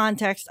there's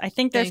context.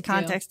 Thank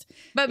context. You.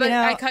 But you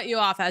know, I cut you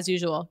off as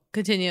usual.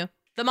 Continue.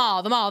 The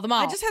mall.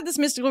 I just had this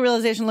mystical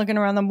realization looking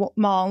around the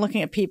mall and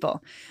looking at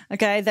people.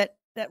 Okay, that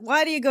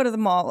why do you go to the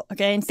mall?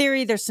 Okay, in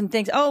theory, there's some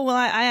things. Oh, well,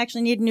 I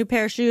actually need a new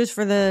pair of shoes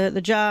for the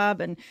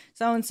job, and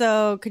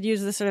so could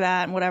use this or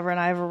that, and whatever, and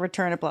I have a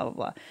return it, blah blah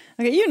blah.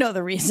 Okay, you know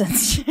the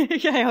reasons.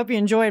 I hope you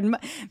enjoyed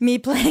me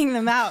playing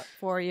them out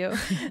for you.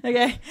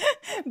 Okay,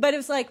 but it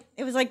was like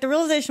the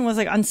realization was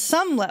like on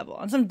some level,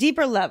 on some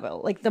deeper level,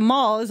 like the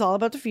mall is all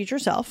about the future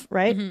self,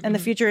 right? And the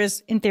future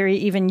is, in theory,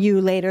 even you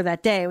later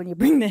that day when you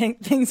bring the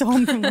things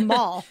home from the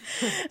mall.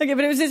 Okay,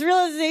 but it was this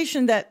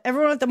realization that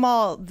everyone at the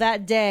mall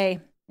that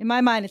day. In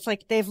my mind, it's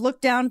like they've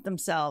looked down at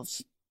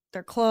themselves,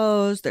 their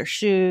clothes, their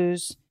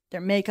shoes,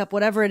 their makeup,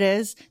 whatever it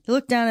is. They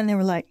looked down and they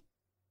were like,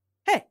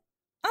 hey,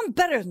 I'm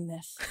better than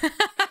this.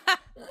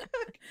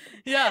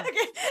 Yeah.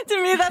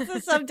 To me, that's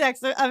the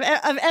subtext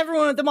of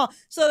everyone at the mall.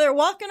 So they're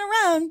walking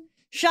around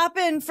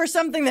shopping for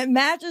something that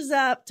matches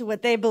up to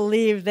what they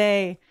believe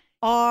they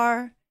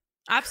are.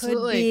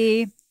 Absolutely. Could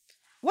be.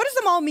 What does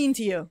the mall mean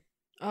to you?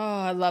 Oh,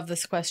 I love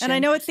this question. And I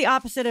know it's the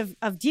opposite of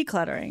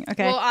decluttering.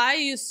 Okay. Well, I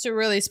used to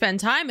really spend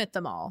time at the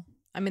mall.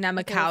 I mean, I'm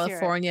a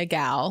California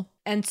gal.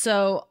 And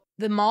so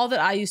the mall that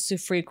I used to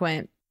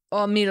frequent,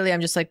 well, immediately I'm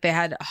just like, they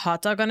had a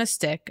hot dog on a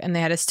stick and they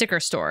had a sticker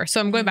store.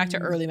 So I'm going back to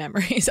early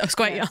memories. I was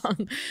quite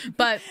young.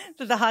 But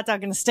the hot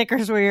dog and the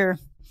stickers were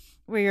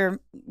the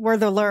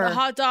lure. The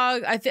hot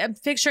dog, I'm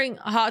picturing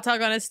a hot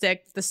dog on a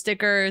stick, the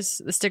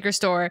stickers, the sticker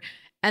store.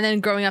 And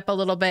then growing up a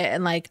little bit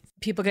and like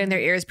people getting their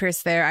ears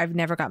pierced there. I've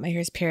never got my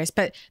ears pierced,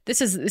 but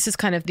this is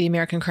kind of the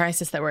American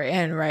crisis that we're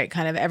in, right?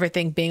 Kind of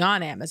everything being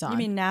on Amazon. You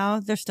mean now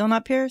they're still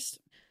not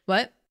pierced?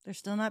 What? They're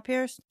still not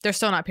pierced? They're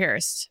still not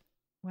pierced.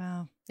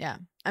 Wow. Yeah.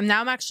 I'm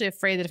actually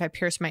afraid that if I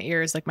pierce my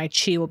ears, like my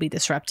chi will be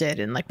disrupted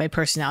and like my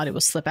personality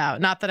will slip out.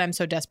 Not that I'm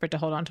so desperate to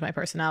hold on to my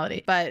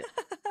personality, but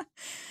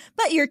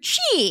but your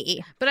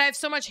chi. But I have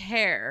so much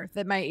hair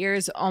that my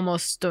ears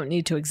almost don't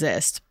need to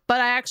exist.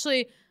 But I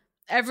actually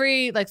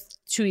every like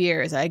 2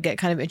 years, I get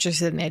kind of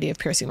interested in the idea of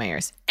piercing my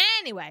ears.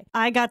 Anyway.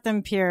 I got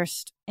them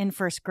pierced in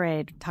first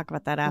grade. Talk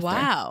about that after.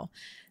 Wow.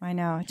 I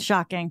know. It's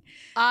shocking.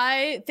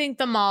 I think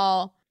the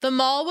mall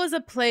was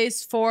a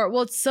place for,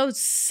 well, it's so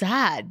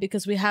sad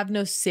because we have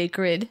no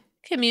sacred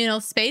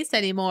communal space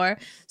anymore.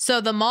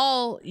 So the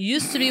mall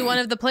used to be one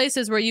of the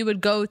places where you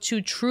would go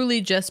to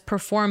truly just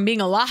perform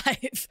being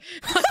alive.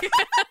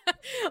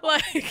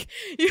 like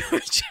you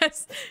would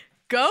just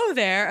go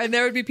there and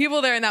there would be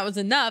people there and that was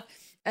enough.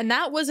 And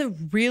that was a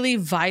really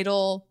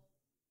vital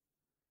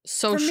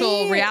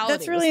social reality.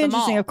 That's really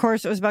interesting. Of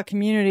course, it was about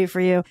community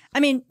for you. I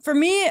mean, for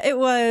me, it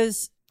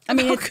was. I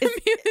mean,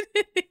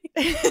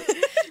 community.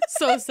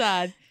 So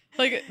sad.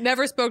 Like,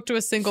 never spoke to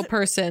a single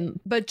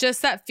person, but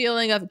just that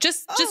feeling of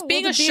just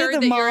being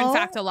assured that you're in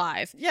fact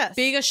alive. Yes,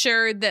 being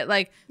assured that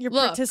like you're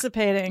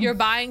participating. You're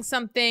buying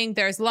something.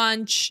 There's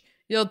lunch.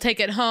 You'll take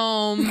it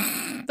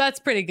home. That's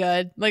pretty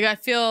good. Like I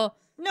feel.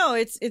 No,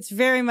 it's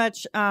very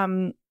much.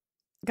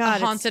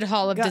 God, a haunted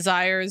hall of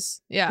desires.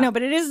 Yeah. No,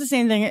 but it is the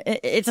same thing.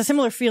 It's a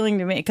similar feeling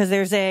to me because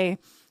there's an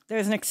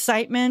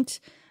excitement,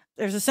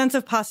 there's a sense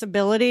of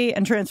possibility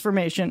and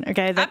transformation.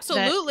 Okay.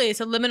 Absolutely.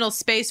 It's a liminal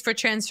space for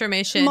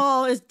transformation.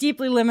 Mall is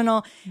deeply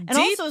liminal and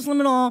also is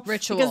liminal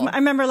ritual. Because I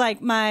remember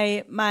like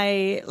me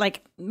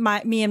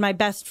and my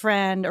best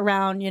friend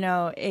around,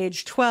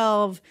 age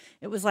 12,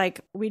 it was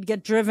like we'd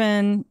get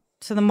driven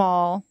to the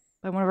mall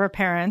by one of our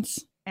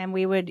parents. and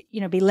we would,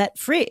 be let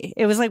free.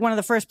 It was like one of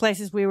the first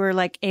places we were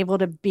like able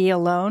to be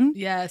alone.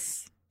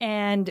 Yes.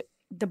 And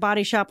the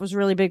Body Shop was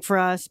really big for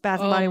us.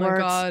 Bath and Body Works.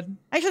 Oh my God.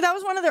 Actually, that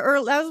was one of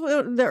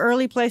the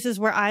early places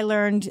where I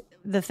learned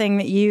the thing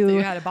that you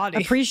had a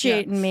body.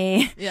 appreciate in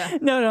me. Yeah.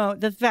 No,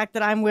 the fact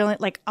that I'm willing,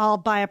 like, I'll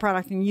buy a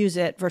product and use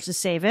it versus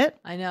save it.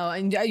 I know,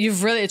 and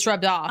it's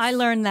rubbed off. I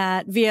learned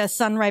that via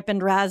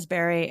sun-ripened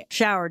raspberry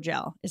shower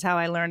gel is how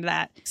I learned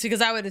that. See,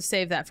 because I would have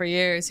saved that for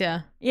years,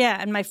 yeah. Yeah,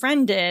 and my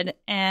friend did,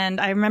 and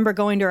I remember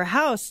going to her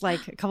house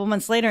like a couple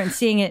months later and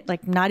seeing it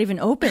like not even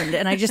opened,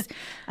 and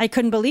I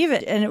couldn't believe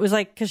it, and it was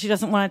like because she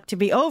doesn't want it to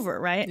be over,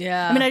 right?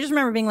 Yeah. I mean, I just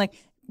remember being like,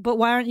 but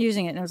why aren't you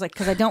using it? And I was like,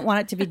 because I don't want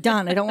it to be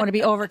done. I don't want to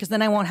be over because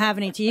then I won't have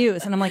any to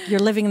use. And I'm like,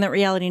 you're living in that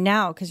reality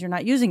now because you're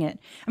not using it.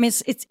 I mean,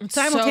 it's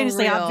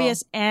simultaneously so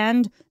obvious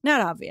and not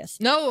obvious.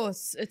 No,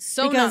 it's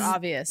so Because not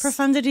obvious.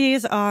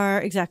 Profundities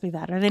are exactly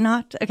that, are they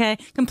not? Okay,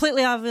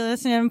 completely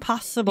obvious and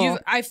impossible.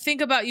 I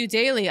think about you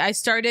daily. I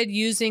started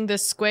using the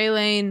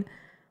Squalane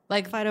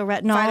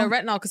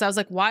phytoretinol because I was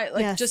like, why?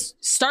 Like,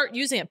 just start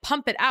using it,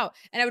 pump it out.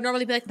 And I would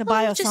normally be like,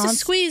 Biossance. just a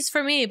squeeze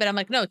for me. But I'm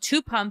like, no,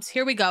 2 pumps.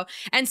 Here we go.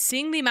 And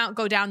seeing the amount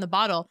go down the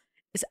bottle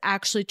is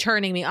actually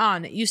turning me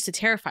on. It used to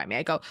terrify me.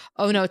 I go,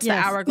 oh no, it's the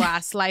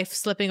hourglass, life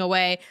slipping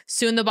away.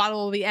 Soon the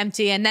bottle will be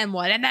empty. And then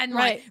what? And then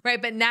what?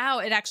 Right. But now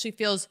it actually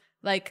feels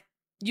like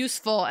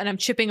useful, and I'm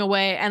chipping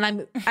away,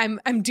 and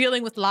I'm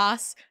dealing with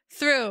loss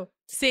through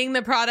seeing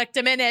the product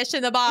diminish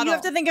in the bottle. You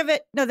have to think of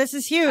it. No, this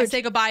is huge. I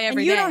say goodbye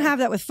every day. You don't have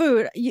that with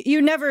food.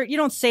 You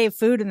don't save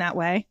food in that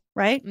way,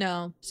 right?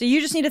 No. So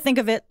you just need to think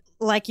of it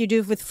like you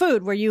do with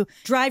food, where you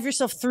drive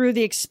yourself through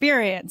the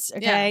experience.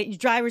 Okay. Yeah. You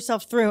drive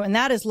yourself through, and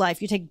that is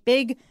life. You take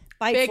big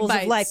bites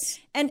of life.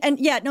 And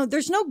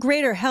there's no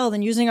greater hell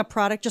than using a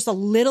product just a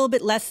little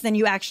bit less than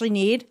you actually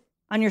need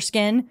on your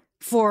skin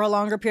for a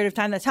longer period of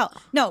time. That's hell.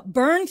 No,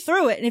 burn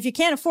through it. And if you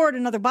can't afford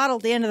another bottle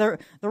at the end of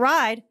the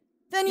ride,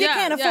 then you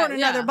can't afford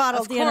another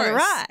bottle at the end of the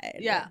ride.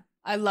 Yeah.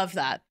 I love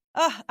that.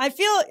 I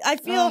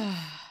feel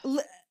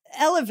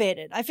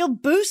elevated. I feel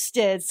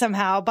boosted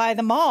somehow by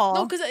the mall.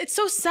 No, because it's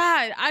so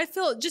sad. I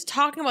feel just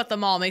talking about the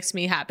mall makes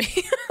me happy.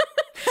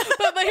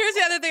 but here's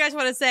the other thing I just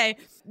want to say.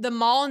 The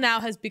mall now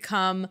has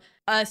become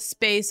a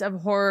space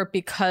of horror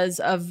because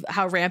of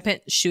how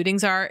rampant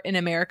shootings are in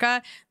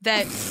America,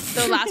 that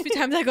the last few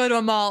times I go to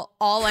a mall,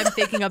 all I'm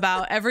thinking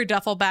about, every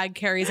duffel bag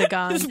carries a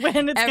gun. Just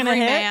when it's every gonna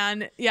hit.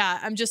 man. Yeah.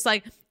 I'm just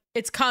like,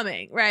 it's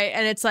coming, right?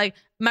 And it's like,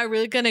 am I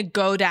really going to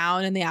go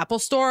down in the Apple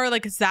store?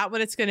 Like, is that what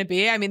it's going to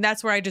be? I mean,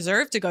 that's where I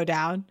deserve to go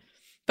down.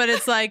 But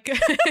it's like,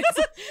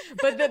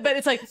 but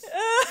it's like,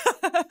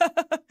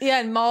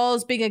 yeah, and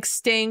malls being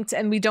extinct,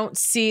 and we don't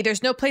see,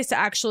 there's no place to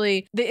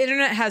actually, the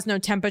internet has no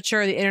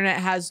temperature. The internet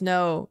has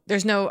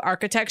there's no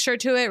architecture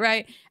to it,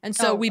 right? And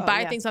so we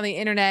buy things on the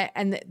internet,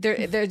 and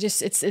they're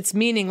just, it's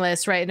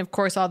meaningless, right? And of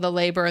course, all the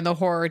labor and the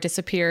horror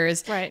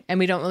disappears, right? And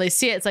we don't really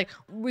see it. It's like,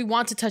 we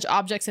want to touch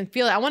objects and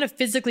feel it. I want to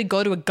physically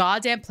go to a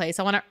goddamn place.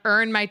 I want to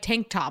earn my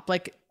tank top.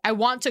 Like, I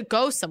want to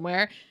go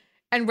somewhere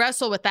and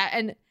wrestle with that.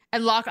 And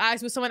lock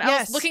eyes with someone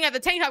else looking at the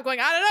tank top going,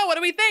 I don't know, what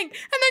do we think?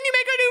 And then you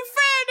make a new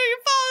friend or you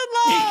fall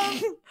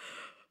in love.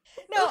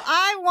 No,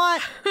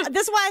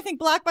 this is why I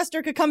think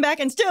Blockbuster could come back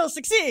and still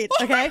succeed.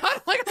 Okay.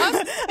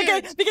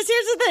 Okay. Because here's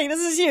the thing. This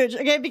is huge.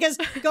 Okay. Because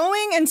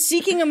going and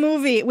seeking a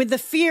movie with the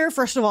fear,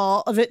 first of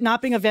all, of it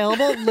not being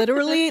available,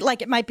 literally,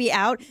 like it might be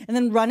out, and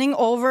then running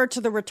over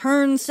to the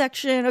return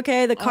section.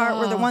 Okay. The cart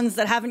where the ones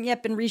that haven't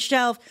yet been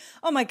reshelved.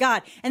 Oh my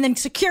God. And then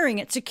securing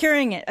it.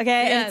 Okay.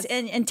 Yes.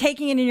 And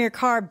taking it in your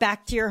car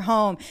back to your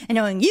home and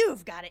knowing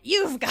you've got it.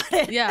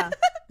 Yeah.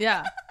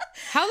 Yeah.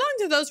 How long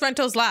do those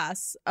rentals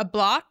last? A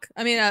block?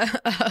 I mean, a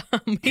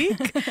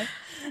week?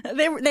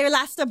 They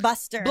last a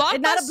buster. Not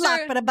a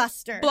block, but a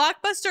buster.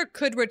 Blockbuster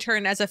could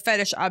return as a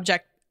fetish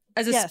object,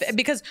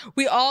 because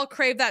we all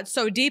crave that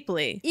so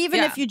deeply.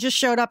 Even if you just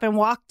showed up and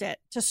walked it,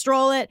 to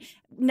stroll it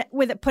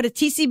with it, put a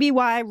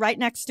TCBY right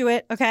next to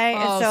it. Okay, oh,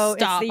 and so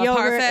stop. It's the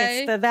yogurt, parfait?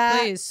 it's the that.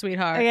 Please,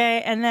 sweetheart.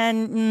 Okay, and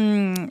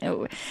then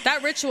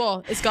that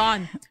ritual is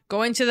gone.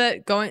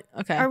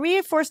 Okay. Are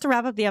we forced to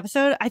wrap up the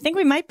episode? I think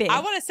we might be. I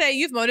want to say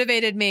you've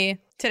motivated me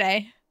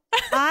today.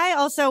 I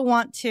also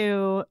want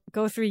to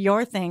go through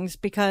your things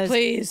because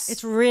please,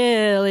 it's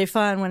really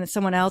fun when it's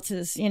someone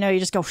else's. You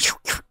just go.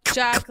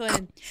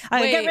 Jacqueline,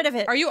 wait, get rid of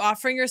it. Are you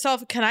offering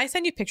yourself? Can I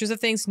send you pictures of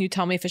things and you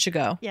tell me if it should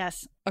go?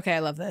 Yes. Okay, I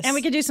love this. And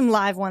we could do some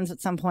live ones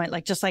at some point,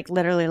 like just like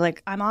literally,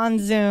 like I'm on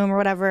Zoom or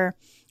whatever,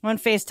 on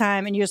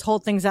FaceTime, and you just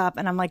hold things up,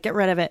 and I'm like, get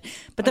rid of it.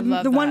 But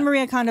the one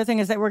Maria Kondo thing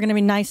is that we're going to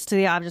be nice to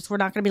the objects. We're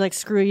not going to be like,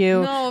 screw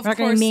you. No, of we're not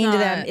going course to be mean not. to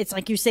them. It's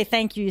like you say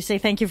thank you. You say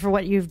thank you for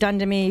what you've done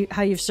to me,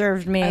 how you've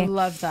served me. I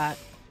love that.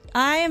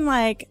 I am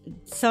like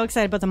so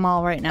excited about the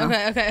mall right now.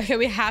 Okay.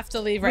 We have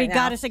to leave right now. We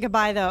got to say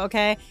goodbye though,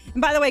 okay?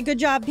 And by the way, good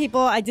job,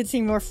 people. I did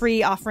see more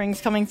free offerings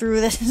coming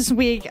through this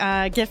week.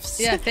 Gifts.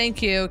 Yeah,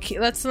 thank you.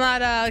 Let's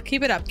not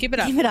keep it up. Keep it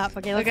up. Keep it up,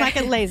 okay? Let's not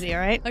get lazy, all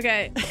right?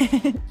 Okay.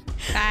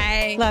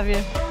 Bye. Love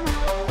you.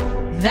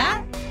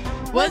 That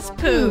was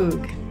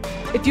Poog.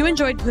 If you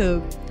enjoyed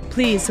Poog,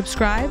 Please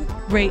subscribe,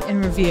 rate,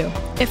 and review.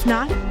 If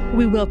not,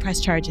 we will press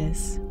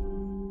charges.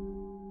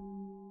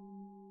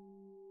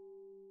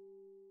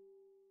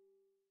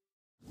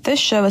 This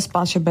show is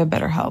sponsored by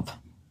BetterHelp.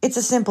 It's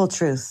a simple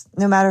truth.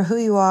 No matter who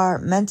you are,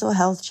 mental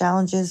health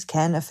challenges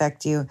can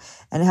affect you,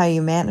 and how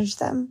you manage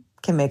them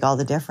can make all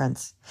the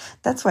difference.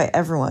 That's why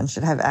everyone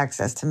should have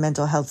access to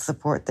mental health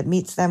support that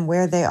meets them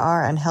where they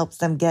are and helps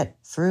them get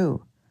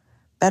through.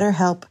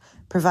 BetterHelp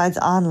provides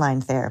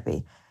online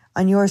therapy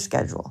on your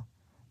schedule.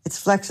 It's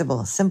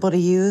flexible, simple to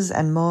use,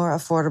 and more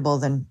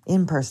affordable than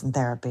in-person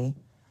therapy.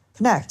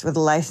 Connect with a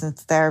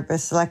licensed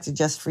therapist selected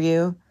just for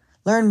you.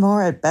 Learn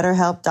more at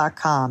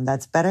BetterHelp.com.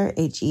 That's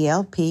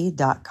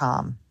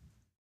BetterHelp.com.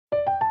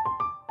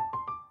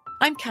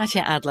 I'm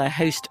Katya Adler,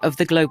 host of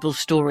The Global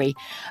Story.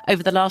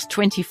 Over the last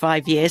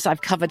 25 years,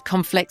 I've covered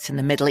conflicts in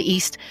the Middle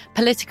East,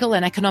 political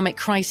and economic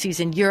crises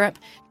in Europe,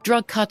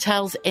 drug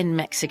cartels in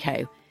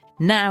Mexico.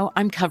 Now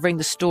I'm covering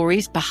the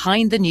stories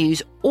behind the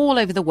news all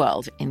over the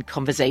world in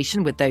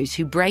conversation with those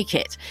who break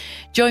it.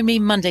 Join me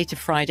Monday to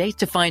Friday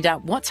to find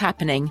out what's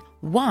happening,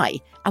 why,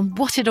 and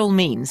what it all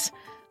means.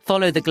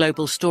 Follow The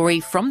Global Story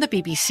from the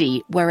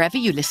BBC wherever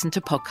you listen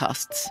to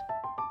podcasts.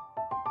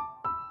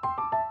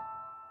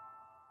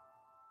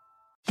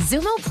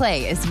 Xumo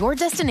Play is your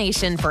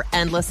destination for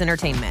endless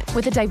entertainment.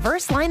 With a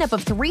diverse lineup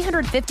of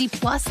 350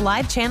 plus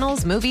live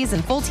channels, movies,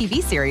 and full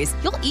TV series,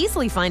 you'll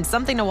easily find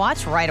something to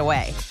watch right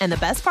away. And the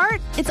best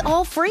part? It's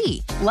all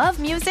free. Love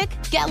music?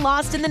 Get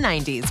lost in the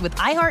 90s with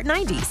iHeart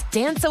 90s,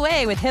 dance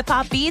away with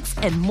hip-hop beats,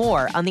 and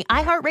more on the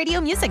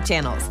iHeartRadio music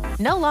channels.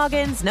 No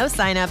logins, no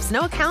signups,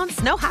 no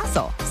accounts, no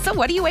hassle. So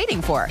what are you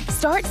waiting for?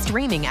 Start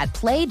streaming at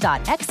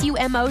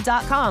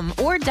play.xumo.com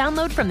or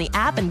download from the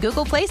app and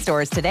Google Play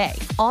stores today.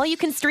 All you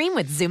can stream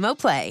with Xumo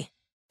Play.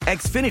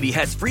 Xfinity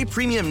has free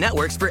premium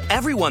networks for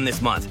everyone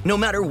this month, no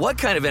matter what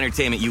kind of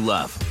entertainment you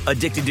love.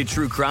 Addicted to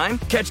true crime?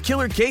 Catch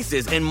killer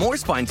cases and more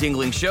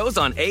spine-tingling shows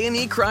on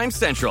A&E Crime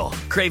Central.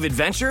 Crave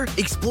adventure?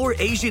 Explore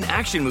Asian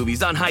action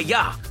movies on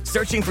Hi-Ya.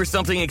 Searching for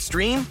something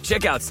extreme?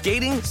 Check out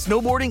skating,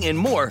 snowboarding, and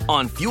more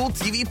on Fuel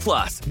TV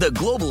Plus, the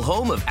global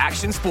home of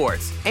action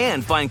sports.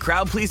 And find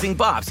crowd-pleasing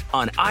bops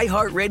on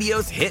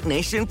iHeartRadio's Hit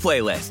Nation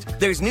playlist.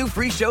 There's new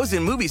free shows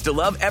and movies to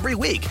love every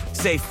week.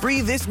 Say free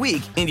this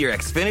week in your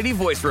Xfinity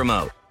voice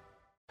remote.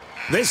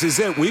 This is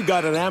it. We've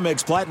got an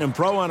Amex Platinum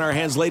Pro on our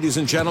hands, ladies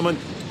and gentlemen.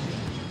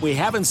 We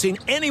haven't seen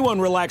anyone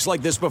relax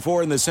like this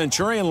before in the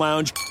Centurion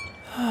Lounge.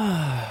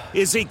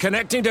 Is he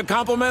connecting to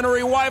complimentary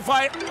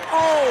Wi-Fi?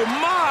 Oh,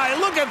 my!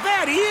 Look at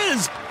that! He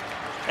is!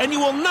 And you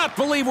will not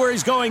believe where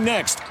he's going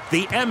next.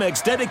 The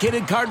Amex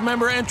dedicated card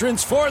member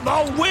entrance for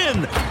the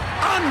win!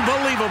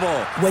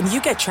 Unbelievable! When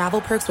you get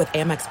travel perks with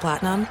Amex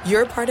Platinum,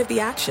 you're part of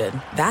the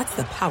action. That's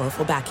the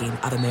powerful backing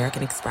of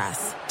American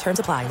Express. Terms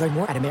apply. Learn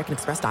more at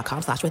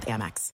americanexpress.com/withAmex.